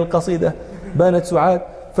بهذه القصيدة بانت سعاد،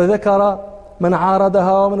 فذكر من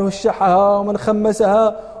عارضها ومن وشحها ومن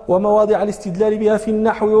خمسها ومواضع الاستدلال بها في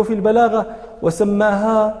النحو وفي البلاغة،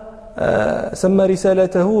 وسماها سمى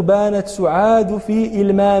رسالته بانت سعاد في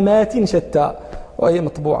إلمامات شتى، وهي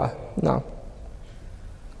مطبوعة. نعم.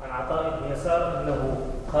 عن عطاء بن يسار أنه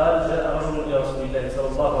قال جاء رجل إلى رسول الله صلى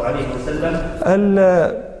الله عليه وسلم.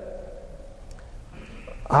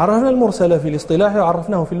 عرفنا المرسل في الاصطلاح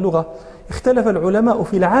وعرفناه في اللغة. اختلف العلماء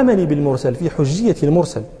في العمل بالمرسل، في حجية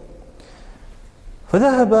المرسل،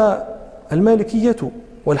 فذهب المالكية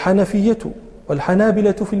والحنفية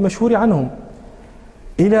والحنابلة في المشهور عنهم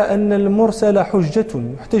إلى أن المرسل حجة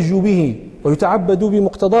يحتج به ويتعبد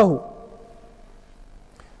بمقتضاه،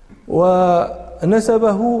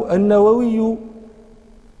 ونسبه النووي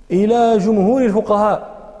إلى جمهور الفقهاء،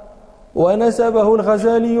 ونسبه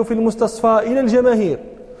الغزالي في المستصفى إلى الجماهير،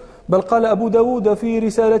 بل قال أبو داود في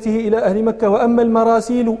رسالته إلى أهل مكة: وأما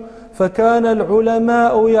المراسيل فكان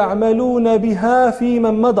العلماء يعملون بها في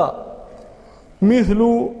من مضى،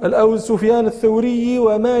 مثل سفيان الثوري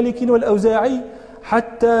ومالك والأوزاعي،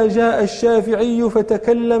 حتى جاء الشافعي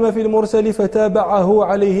فتكلم في المرسل فتابعه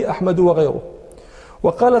عليه أحمد وغيره.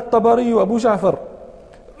 وقال الطبري أبو جعفر: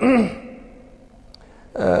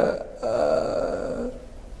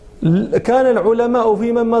 كان العلماء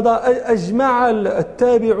في من مضى أجمع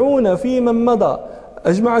التابعون في من مضى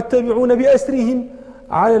أجمع التابعون بأسرهم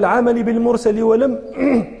على العمل بالمرسل، ولم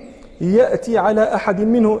يأتي عن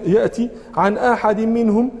أحد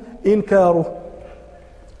منهم إنكاره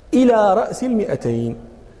إلى رأس 200.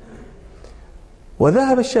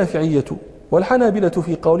 وذهب الشافعية والحنابلة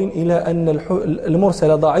في قول إلى أن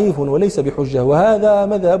المرسل ضعيف وليس بحجة، وهذا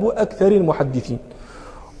مذهب أكثر المحدثين،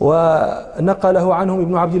 ونقله عنهم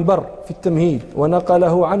ابن عبد البر في التمهيد،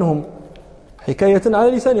 ونقله عنهم حكاية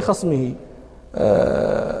على لسان خصمه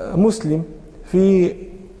مسلم في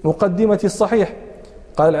مقدمة الصحيح.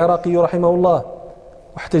 قال العراقي رحمه الله: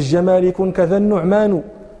 واحتج مالك كذا النعمان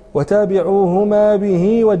وتابعوهما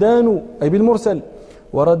به ودانوا، أي بالمرسل،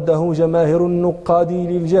 ورده جماهر النقاد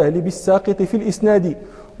للجهل بالساقط في الإسناد،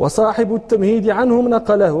 وصاحب التمهيد عنهم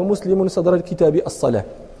نقله، ومسلم صدر الكتاب الصلاة.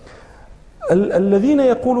 الذين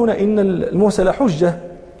يقولون إن المرسل حجة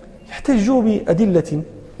يحتجوا بأدلة،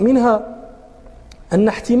 منها أن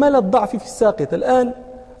احتمال الضعف في الساقط. الآن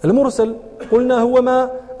المرسل قلنا هو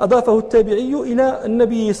ما أضافه التابعي إلى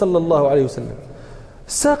النبي صلى الله عليه وسلم.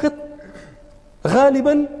 الساقط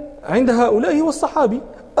غالبا عند هؤلاء هو الصحابي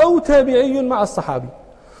أو تابعي مع الصحابي،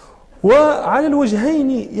 وعلى الوجهين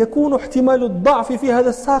يكون احتمال الضعف في هذا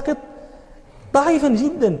الساقط ضعيفا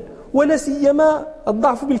جدا، ولا سيما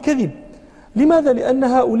الضعف بالكذب. لماذا؟ لأن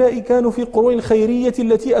هؤلاء كانوا في قرون الخيرية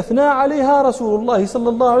التي أثنى عليها رسول الله صلى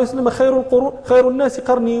الله عليه وسلم: خير الناس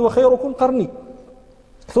قرني وخيركم قرني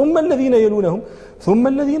ثم الذين يلونهم ثم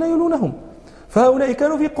الذين يلونهم. فهؤلاء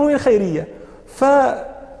كانوا في قرون الخيرية،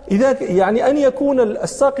 فإذا يعني أن يكون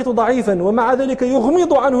الساقط ضعيفا ومع ذلك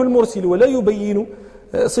يغمض عنه المرسل ولا يبين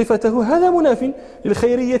صفته، هذا مناف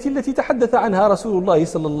للخيرية التي تحدث عنها رسول الله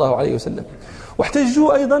صلى الله عليه وسلم.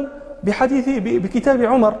 واحتجوا أيضا بكتاب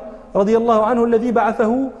عمر رضي الله عنه الذي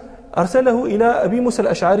أرسله إلى أبي موسى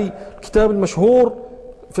الأشعري، الكتاب المشهور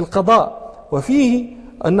في القضاء، وفيه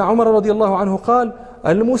أن عمر رضي الله عنه قال: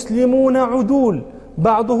 المسلمون عدول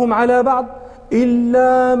بعضهم على بعض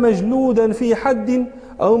إلا مجلودا في حد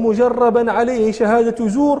أو مجربا عليه شهادة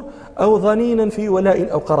زور أو ظنينا في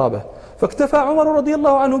ولاء أو قرابة. فاكتفى عمر رضي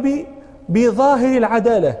الله عنه بظاهر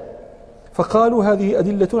العدالة، فقالوا هذه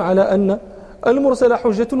أدلة على أن المرسل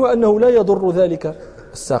حجة وأنه لا يضر ذلك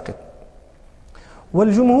الساقط.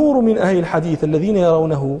 والجمهور من أهل الحديث الذين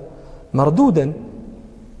يرونه مردودا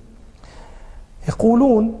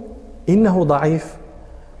يقولون إنه ضعيف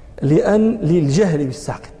للجهل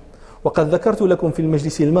بالساقط. وقد ذكرت لكم في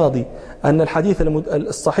المجلس الماضي أن الحديث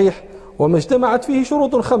الصحيح وما اجتمعت فيه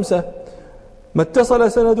شروط 5: ما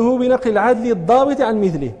اتصل سنده بنقل العدل الضابط عن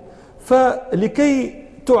مثله. فلكي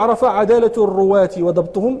تعرف عدالة الرواة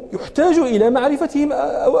وضبطهم يحتاج إلى معرفتهم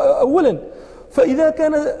أولا. فإذا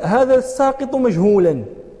كان هذا الساقط مجهولا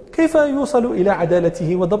كيف يوصل إلى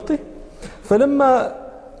عدالته وضبطه؟ فلما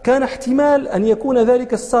كان احتمال أن يكون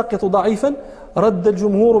ذلك الساقط ضعيفا رد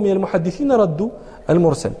الجمهور من المحدثين ردوا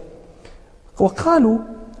المرسل، وقالوا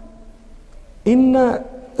إن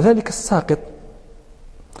ذلك الساقط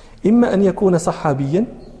إما أن يكون صحابيا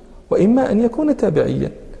وإما أن يكون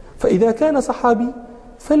تابعيا. فإذا كان صحابي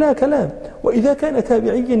فلا كلام، وإذا كان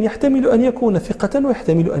تابعيا يحتمل أن يكون ثقة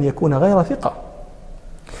ويحتمل أن يكون غير ثقة.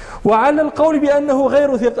 وعلى القول بأنه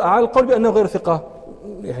غير ثقة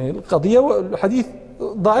يعني القضية الحديث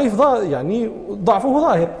ضعيف يعني ضعفه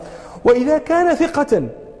ظاهر. وإذا كان ثقة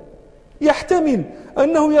يحتمل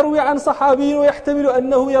أنه يروي عن صحابي ويحتمل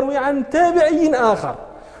أنه يروي عن تابعي آخر،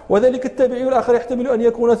 وذلك التابعي الآخر يحتمل أن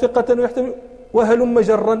يكون ثقة ويحتمل وهلم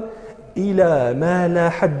جرا إلى ما لا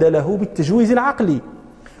حد له بالتجويز العقلي.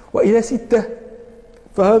 وإلى 6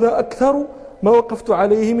 فهذا أكثر ما وقفت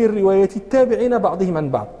عليه من رواية التابعين بعضهم عن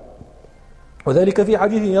بعض، وذلك في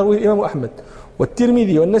حديث يروي الإمام أحمد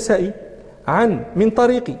والترمذي والنسائي من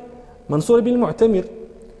طريق منصور بن المعتمر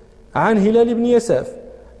عن هلال بن يساف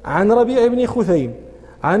عن ربيع بن خثيم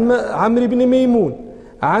عن عمرو بن ميمون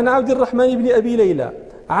عن عبد الرحمن بن أبي ليلى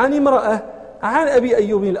عن امرأة عن أبي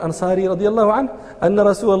أيوب الأنصاري رضي الله عنه أن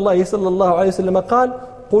رسول الله صلى الله عليه وسلم قال: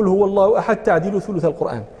 قل هو الله أحد تعديل ثلث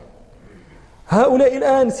القرآن. هؤلاء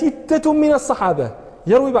الآن 6 من الصحابة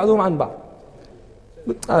يروي بعضهم عن بعض،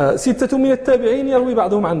 6 من التابعين يروي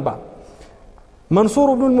بعضهم عن بعض.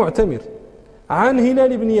 منصور بن المعتمر عن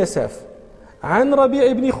هلال بن يساف عن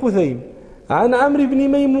ربيع بن خثيم عن عمرو بن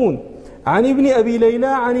ميمون عن ابن أبي ليلى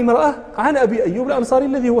عن امرأة عن أبي أيوب الأنصاري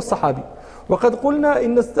الذي هو الصحابي. وقد قلنا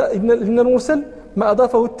إن المرسل ما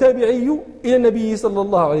أضافه التابعي إلى النبي صلى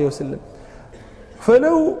الله عليه وسلم.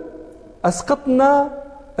 فلو أسقطنا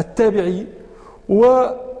التابعي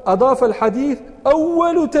وأضاف الحديث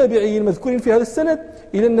أول تابعي مذكور في هذا السند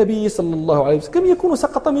إلى النبي صلى الله عليه وسلم، كم يكون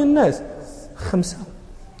سقط من الناس؟ 5،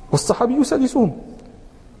 والصحابي سادسهم.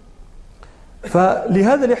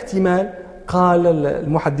 فلهذا الاحتمال قال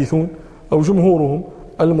المحدثون أو جمهورهم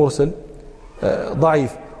المرسل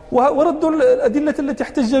ضعيف. وردوا الأدلة التي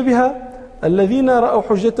احتج بها الذين رأوا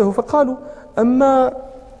حجته، فقالوا: أما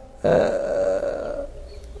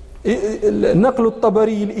نقل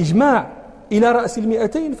الطبري الإجماع إلى رأس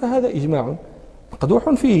 200 فهذا إجماع مقدوح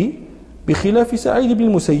فيه، بخلاف سعيد بن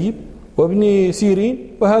المسيب وابن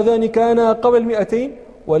سيرين، وهذان كانا قبل 200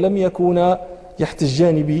 ولم يكونا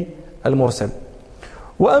يحتجان بالمرسل.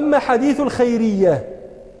 وأما حديث الخيرية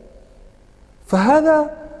فهذا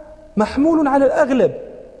محمول على الأغلب،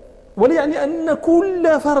 ولا يعني أن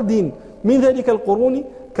كل فرد من ذلك القرون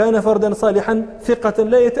كان فردا صالحا ثقة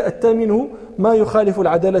لا يتأتى منه ما يخالف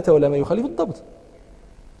العدالة ولا ما يخالف الضبط.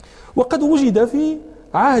 وقد وجد في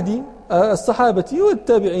عهد الصحابة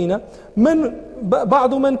والتابعين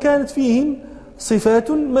بعض من كانت فيهم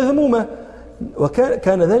صفات مذمومة،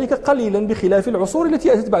 وكان ذلك قليلا بخلاف العصور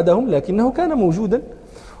التي أتت بعدهم، لكنه كان موجودا.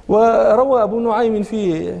 وروى أبو نعيم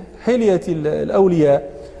في حلية الأولياء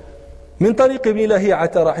من طريق ابن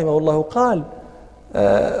لهيعة رحمه الله قال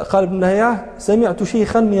ابن لهيعة: سمعت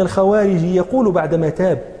شيخا من الخوارج يقول بعدما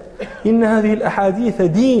تاب: إن هذه الأحاديث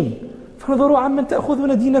دين، فانظروا عمن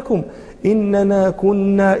تأخذون دينكم، إننا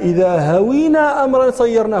كنا إذا هوينا أمرا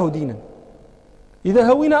صيرناه دينا. إذا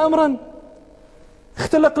هوينا أمرا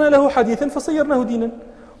اختلقنا له حديثا فصيرناه دينا.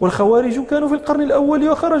 والخوارج كانوا في القرن الأول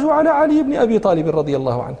وخرجوا على علي بن أبي طالب رضي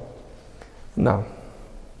الله عنه. نعم.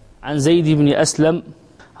 عن زيد بن أسلم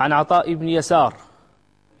عن عطاء بن يسار.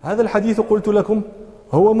 هذا الحديث قلت لكم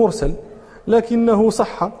هو مرسل، لكنه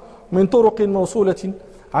صح من طرق موصولة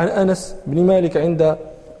عن أنس بن مالك عند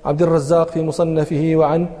عبد الرزاق في مصنفه،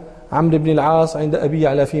 وعن عمرو بن العاص عند أبي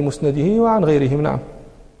يعلى في مسنده، وعن غيرهم. نعم.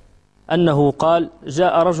 أنه قال: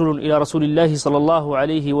 جاء رجل إلى رسول الله صلى الله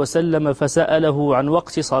عليه وسلم فسأله عن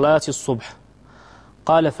وقت صلاة الصبح،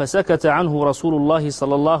 قال: فسكت عنه رسول الله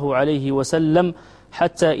صلى الله عليه وسلم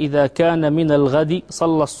حتى إذا كان من الغد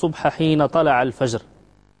صلى الصبح حين طلع الفجر.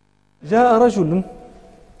 جاء رجل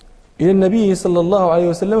إلى النبي صلى الله عليه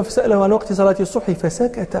وسلم فسأله عن وقت صلاة الصبح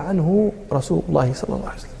فسكت عنه رسول الله صلى الله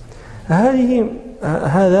عليه وسلم.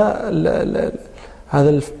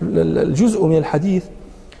 هذا الجزء من الحديث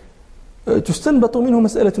تستنبط منه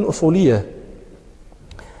مسألة أصولية: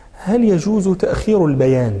 هل يجوز تأخير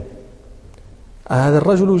البيان؟ هذا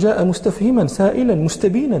الرجل جاء مستفهما سائلا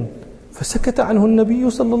مستبينا، فسكت عنه النبي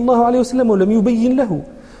صلى الله عليه وسلم ولم يبين له،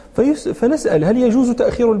 فنسأل: هل يجوز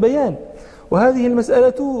تأخير البيان؟ وهذه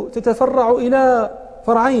المسألة تتفرع إلى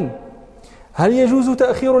فرعين: هل يجوز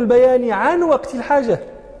تأخير البيان عن وقت الحاجة؟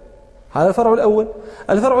 هذا الفرع الأول.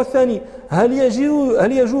 الفرع الثاني: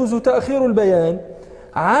 هل يجوز تأخير البيان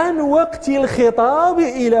عن وقت الخطاب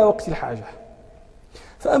إلى وقت الحاجة؟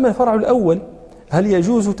 فأما الفرع الأول: هل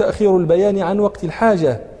يجوز تأخير البيان عن وقت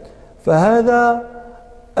الحاجة، فهذا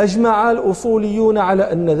أجمع الأصوليون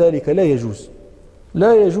على أن ذلك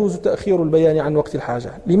لا يجوز تأخير البيان عن وقت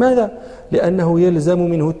الحاجة. لماذا؟ لأنه يلزم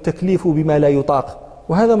منه التكليف بما لا يطاق،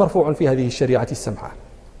 وهذا مرفوع في هذه الشريعة السمحة.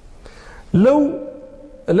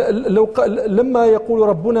 لما يقول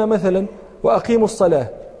ربنا مثلا: وأقيموا الصلاة،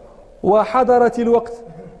 وحضرت الوقت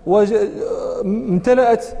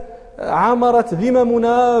وامتلأت عمرت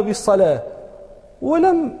ذممنا بالصلاة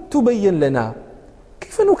ولم تبين لنا،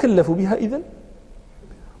 كيف نكلف بها إذن؟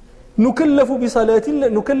 نكلف بصلاة،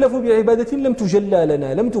 نكلف بعبادة لم تجلى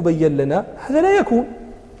لنا، لم تبين لنا، هذا لا يكون.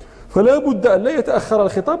 فلا بد أن لا يتأخر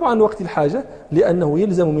الخطاب عن وقت الحاجة، لأنه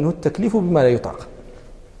يلزم منه التكليف بما لا يطاق.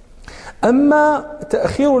 أما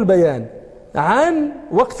تأخير البيان عن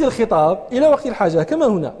وقت الخطاب إلى وقت الحاجة كما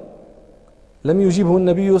هنا، لم يجيبه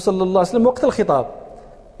النبي صلى الله عليه وسلم وقت الخطاب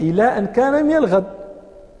إلى أن كان من الغد،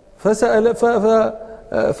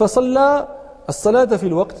 فصلى الصلاة في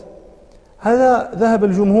الوقت. هذا ذهب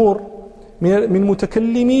الجمهور من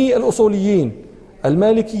متكلمي الأصوليين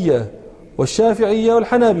المالكية والشافعية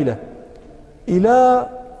والحنابلة إلى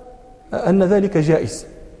أن ذلك جائز،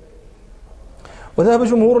 وذهب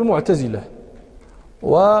جمهور المعتزلة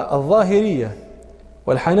والظاهرية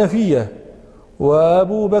والحنفية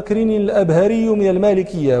وأبو بكر الأبهري من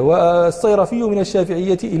المالكية والصيرفي من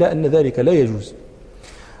الشافعية إلى أن ذلك لا يجوز.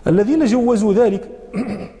 الذين جوزوا ذلك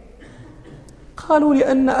قالوا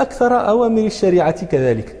لأن أكثر أوامر الشريعة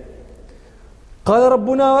كذلك. قال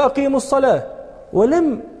ربنا: وأقيموا الصلاة،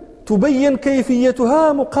 ولم تبين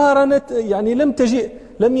كيفيتها مقارنة، يعني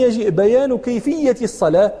لم يجئ بيان كيفية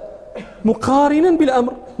الصلاة مقارنا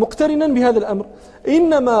بالأمر، مقترنا بهذا الأمر،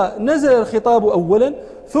 إنما نزل الخطاب أولا،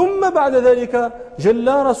 ثم بعد ذلك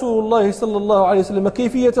جلى رسول الله صلى الله عليه وسلم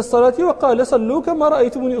كيفية الصلاة وقال: صلوا كما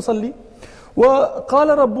رأيتموني أصلي. وقال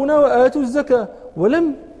ربنا: وآتوا الزكاة،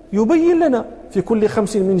 ولم يبين لنا في كل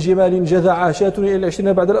 5 من جمال جذع شاة إلى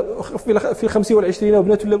 20 بعد في 25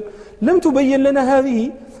 وابنة له، لم تبين لنا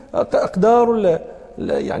هذه أقدار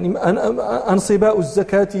يعني أنصباء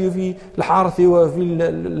الزكاة في الحرث وفي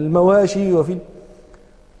المواشي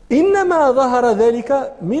إنما ظهر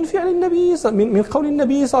ذلك من فعل النبي، من قول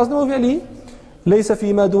النبي صلى الله عليه وسلم وفعله: ليس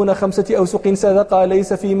فيما دون 5 أوسق صدقة،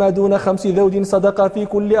 ليس فيما دون 5 ذود صدقة، في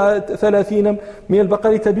كل 30 من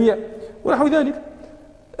البقر تبيع، ونحو ذلك.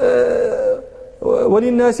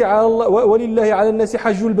 ولله على الناس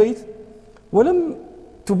حج البيت، ولم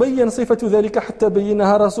تبين صفة ذلك حتى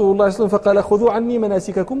بينها رسول الله صلى الله عليه وسلم فقال: خذوا عني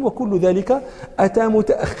مناسككم. وكل ذلك أتى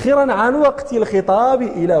متأخرا عن وقت الخطاب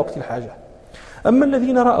إلى وقت الحاجة. أما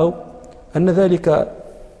الذين رأوا أن ذلك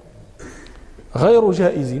غير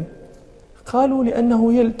جائز، قالوا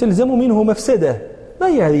لأنه تلزم منه مفسدة. ما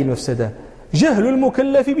هي هذه المفسدة؟ جهل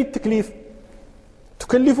المكلف بالتكليف،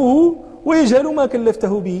 تكلفه ويجهل ما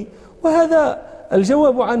كلفته به، وهذا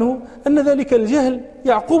الجواب عنه أن ذلك الجهل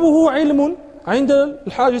يعقبه علم عند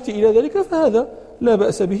الحاجة إلى ذلك، فهذا لا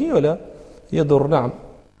بأس به ولا يضر. نعم.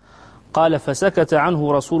 قال: فسكت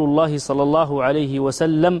عنه رسول الله صلى الله عليه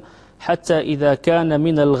وسلم حتى إذا كان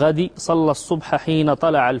من الغد صلى الصبح حين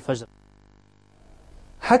طلع الفجر.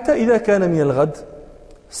 حتى إذا كان من الغد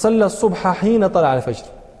صلى الصبح حين طلع الفجر.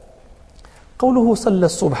 قوله صلى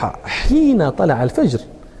الصبح حين طلع الفجر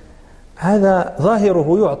هذا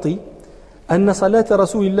ظاهره يعطي أن صلاة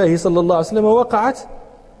رسول الله صلى الله عليه وسلم وقعت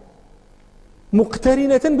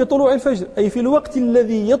مقترنة بطلوع الفجر، أي في الوقت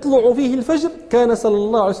الذي يطلع فيه الفجر كان صلى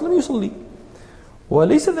الله عليه وسلم يصلي،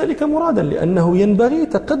 وليس ذلك مرادا، لأنه ينبغي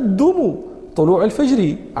تقدم طلوع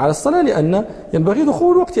الفجر على الصلاة، لأن ينبغي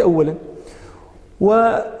دخول الوقت أولا.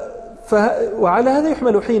 وعلى هذا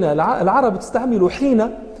يحمل حين. العرب تستعمل حين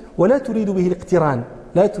ولا تريد به الاقتران،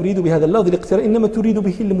 لا تريد بهذا اللفظ الاقتران، إنما تريد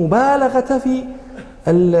به المبالغة في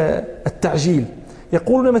التعجيل.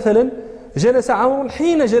 يقولون مثلا: جلس عمرو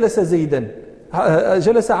حين جلس زيدا،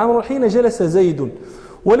 جلس عمرو حين جلس زيد،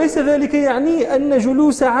 وليس ذلك يعني أن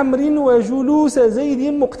جلوس عمرو وجلوس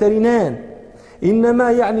زيد مقترنان،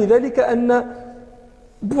 إنما يعني ذلك أن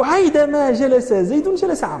بعيد ما جلس زيد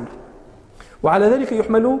جلس عمرو. وعلى ذلك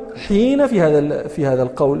يحمل حين في هذا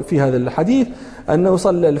القول، في هذا الحديث، أنه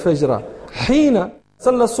صلى الفجر حين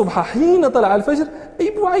صلى الصبح حين طلع الفجر،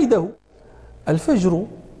 أي بعيده. الفجر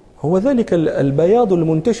هو ذلك البياض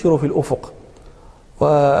المنتشر في الأفق،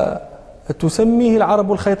 وتسميه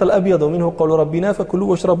العرب الخيط الأبيض، ومنه قول ربنا: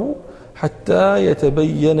 فكلوا واشربوا حتى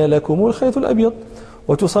يتبين لكم الخيط الأبيض.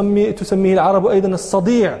 وتسميه العرب أيضا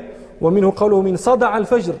الصديع، ومنه قوله: من صدع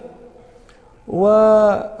الفجر.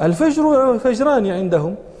 والفجر فجران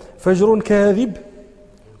عندهم: فجر كاذب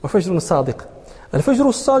وفجر صادق. الفجر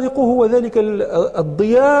الصادق هو ذلك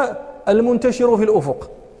الضياء المنتشر في الأفق،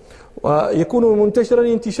 ويكون منتشرا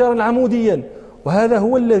انتشارا عموديا، وهذا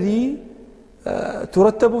هو الذي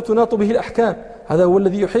تناط به الأحكام، هذا هو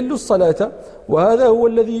الذي يحل الصلاة، وهذا هو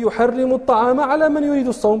الذي يحرم الطعام على من يريد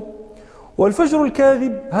الصوم. والفجر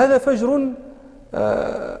الكاذب هذا فجر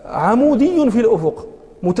عمودي في الأفق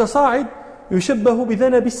متصاعد، يشبه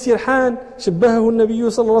بذنب السرحان، شبهه النبي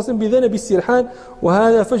صلى الله عليه وسلم بذنب السرحان،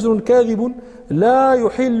 وهذا فجر كاذب لا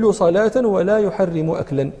يحل صلاة ولا يحرم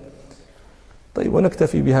أكلا. طيب،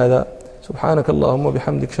 ونكتفي بهذا. سبحانك اللهم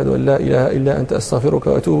وبحمدك، أشهد أن لا إله إلا أنت، أستغفرك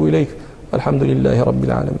وأتوب إليك، والحمد لله رب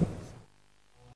العالمين.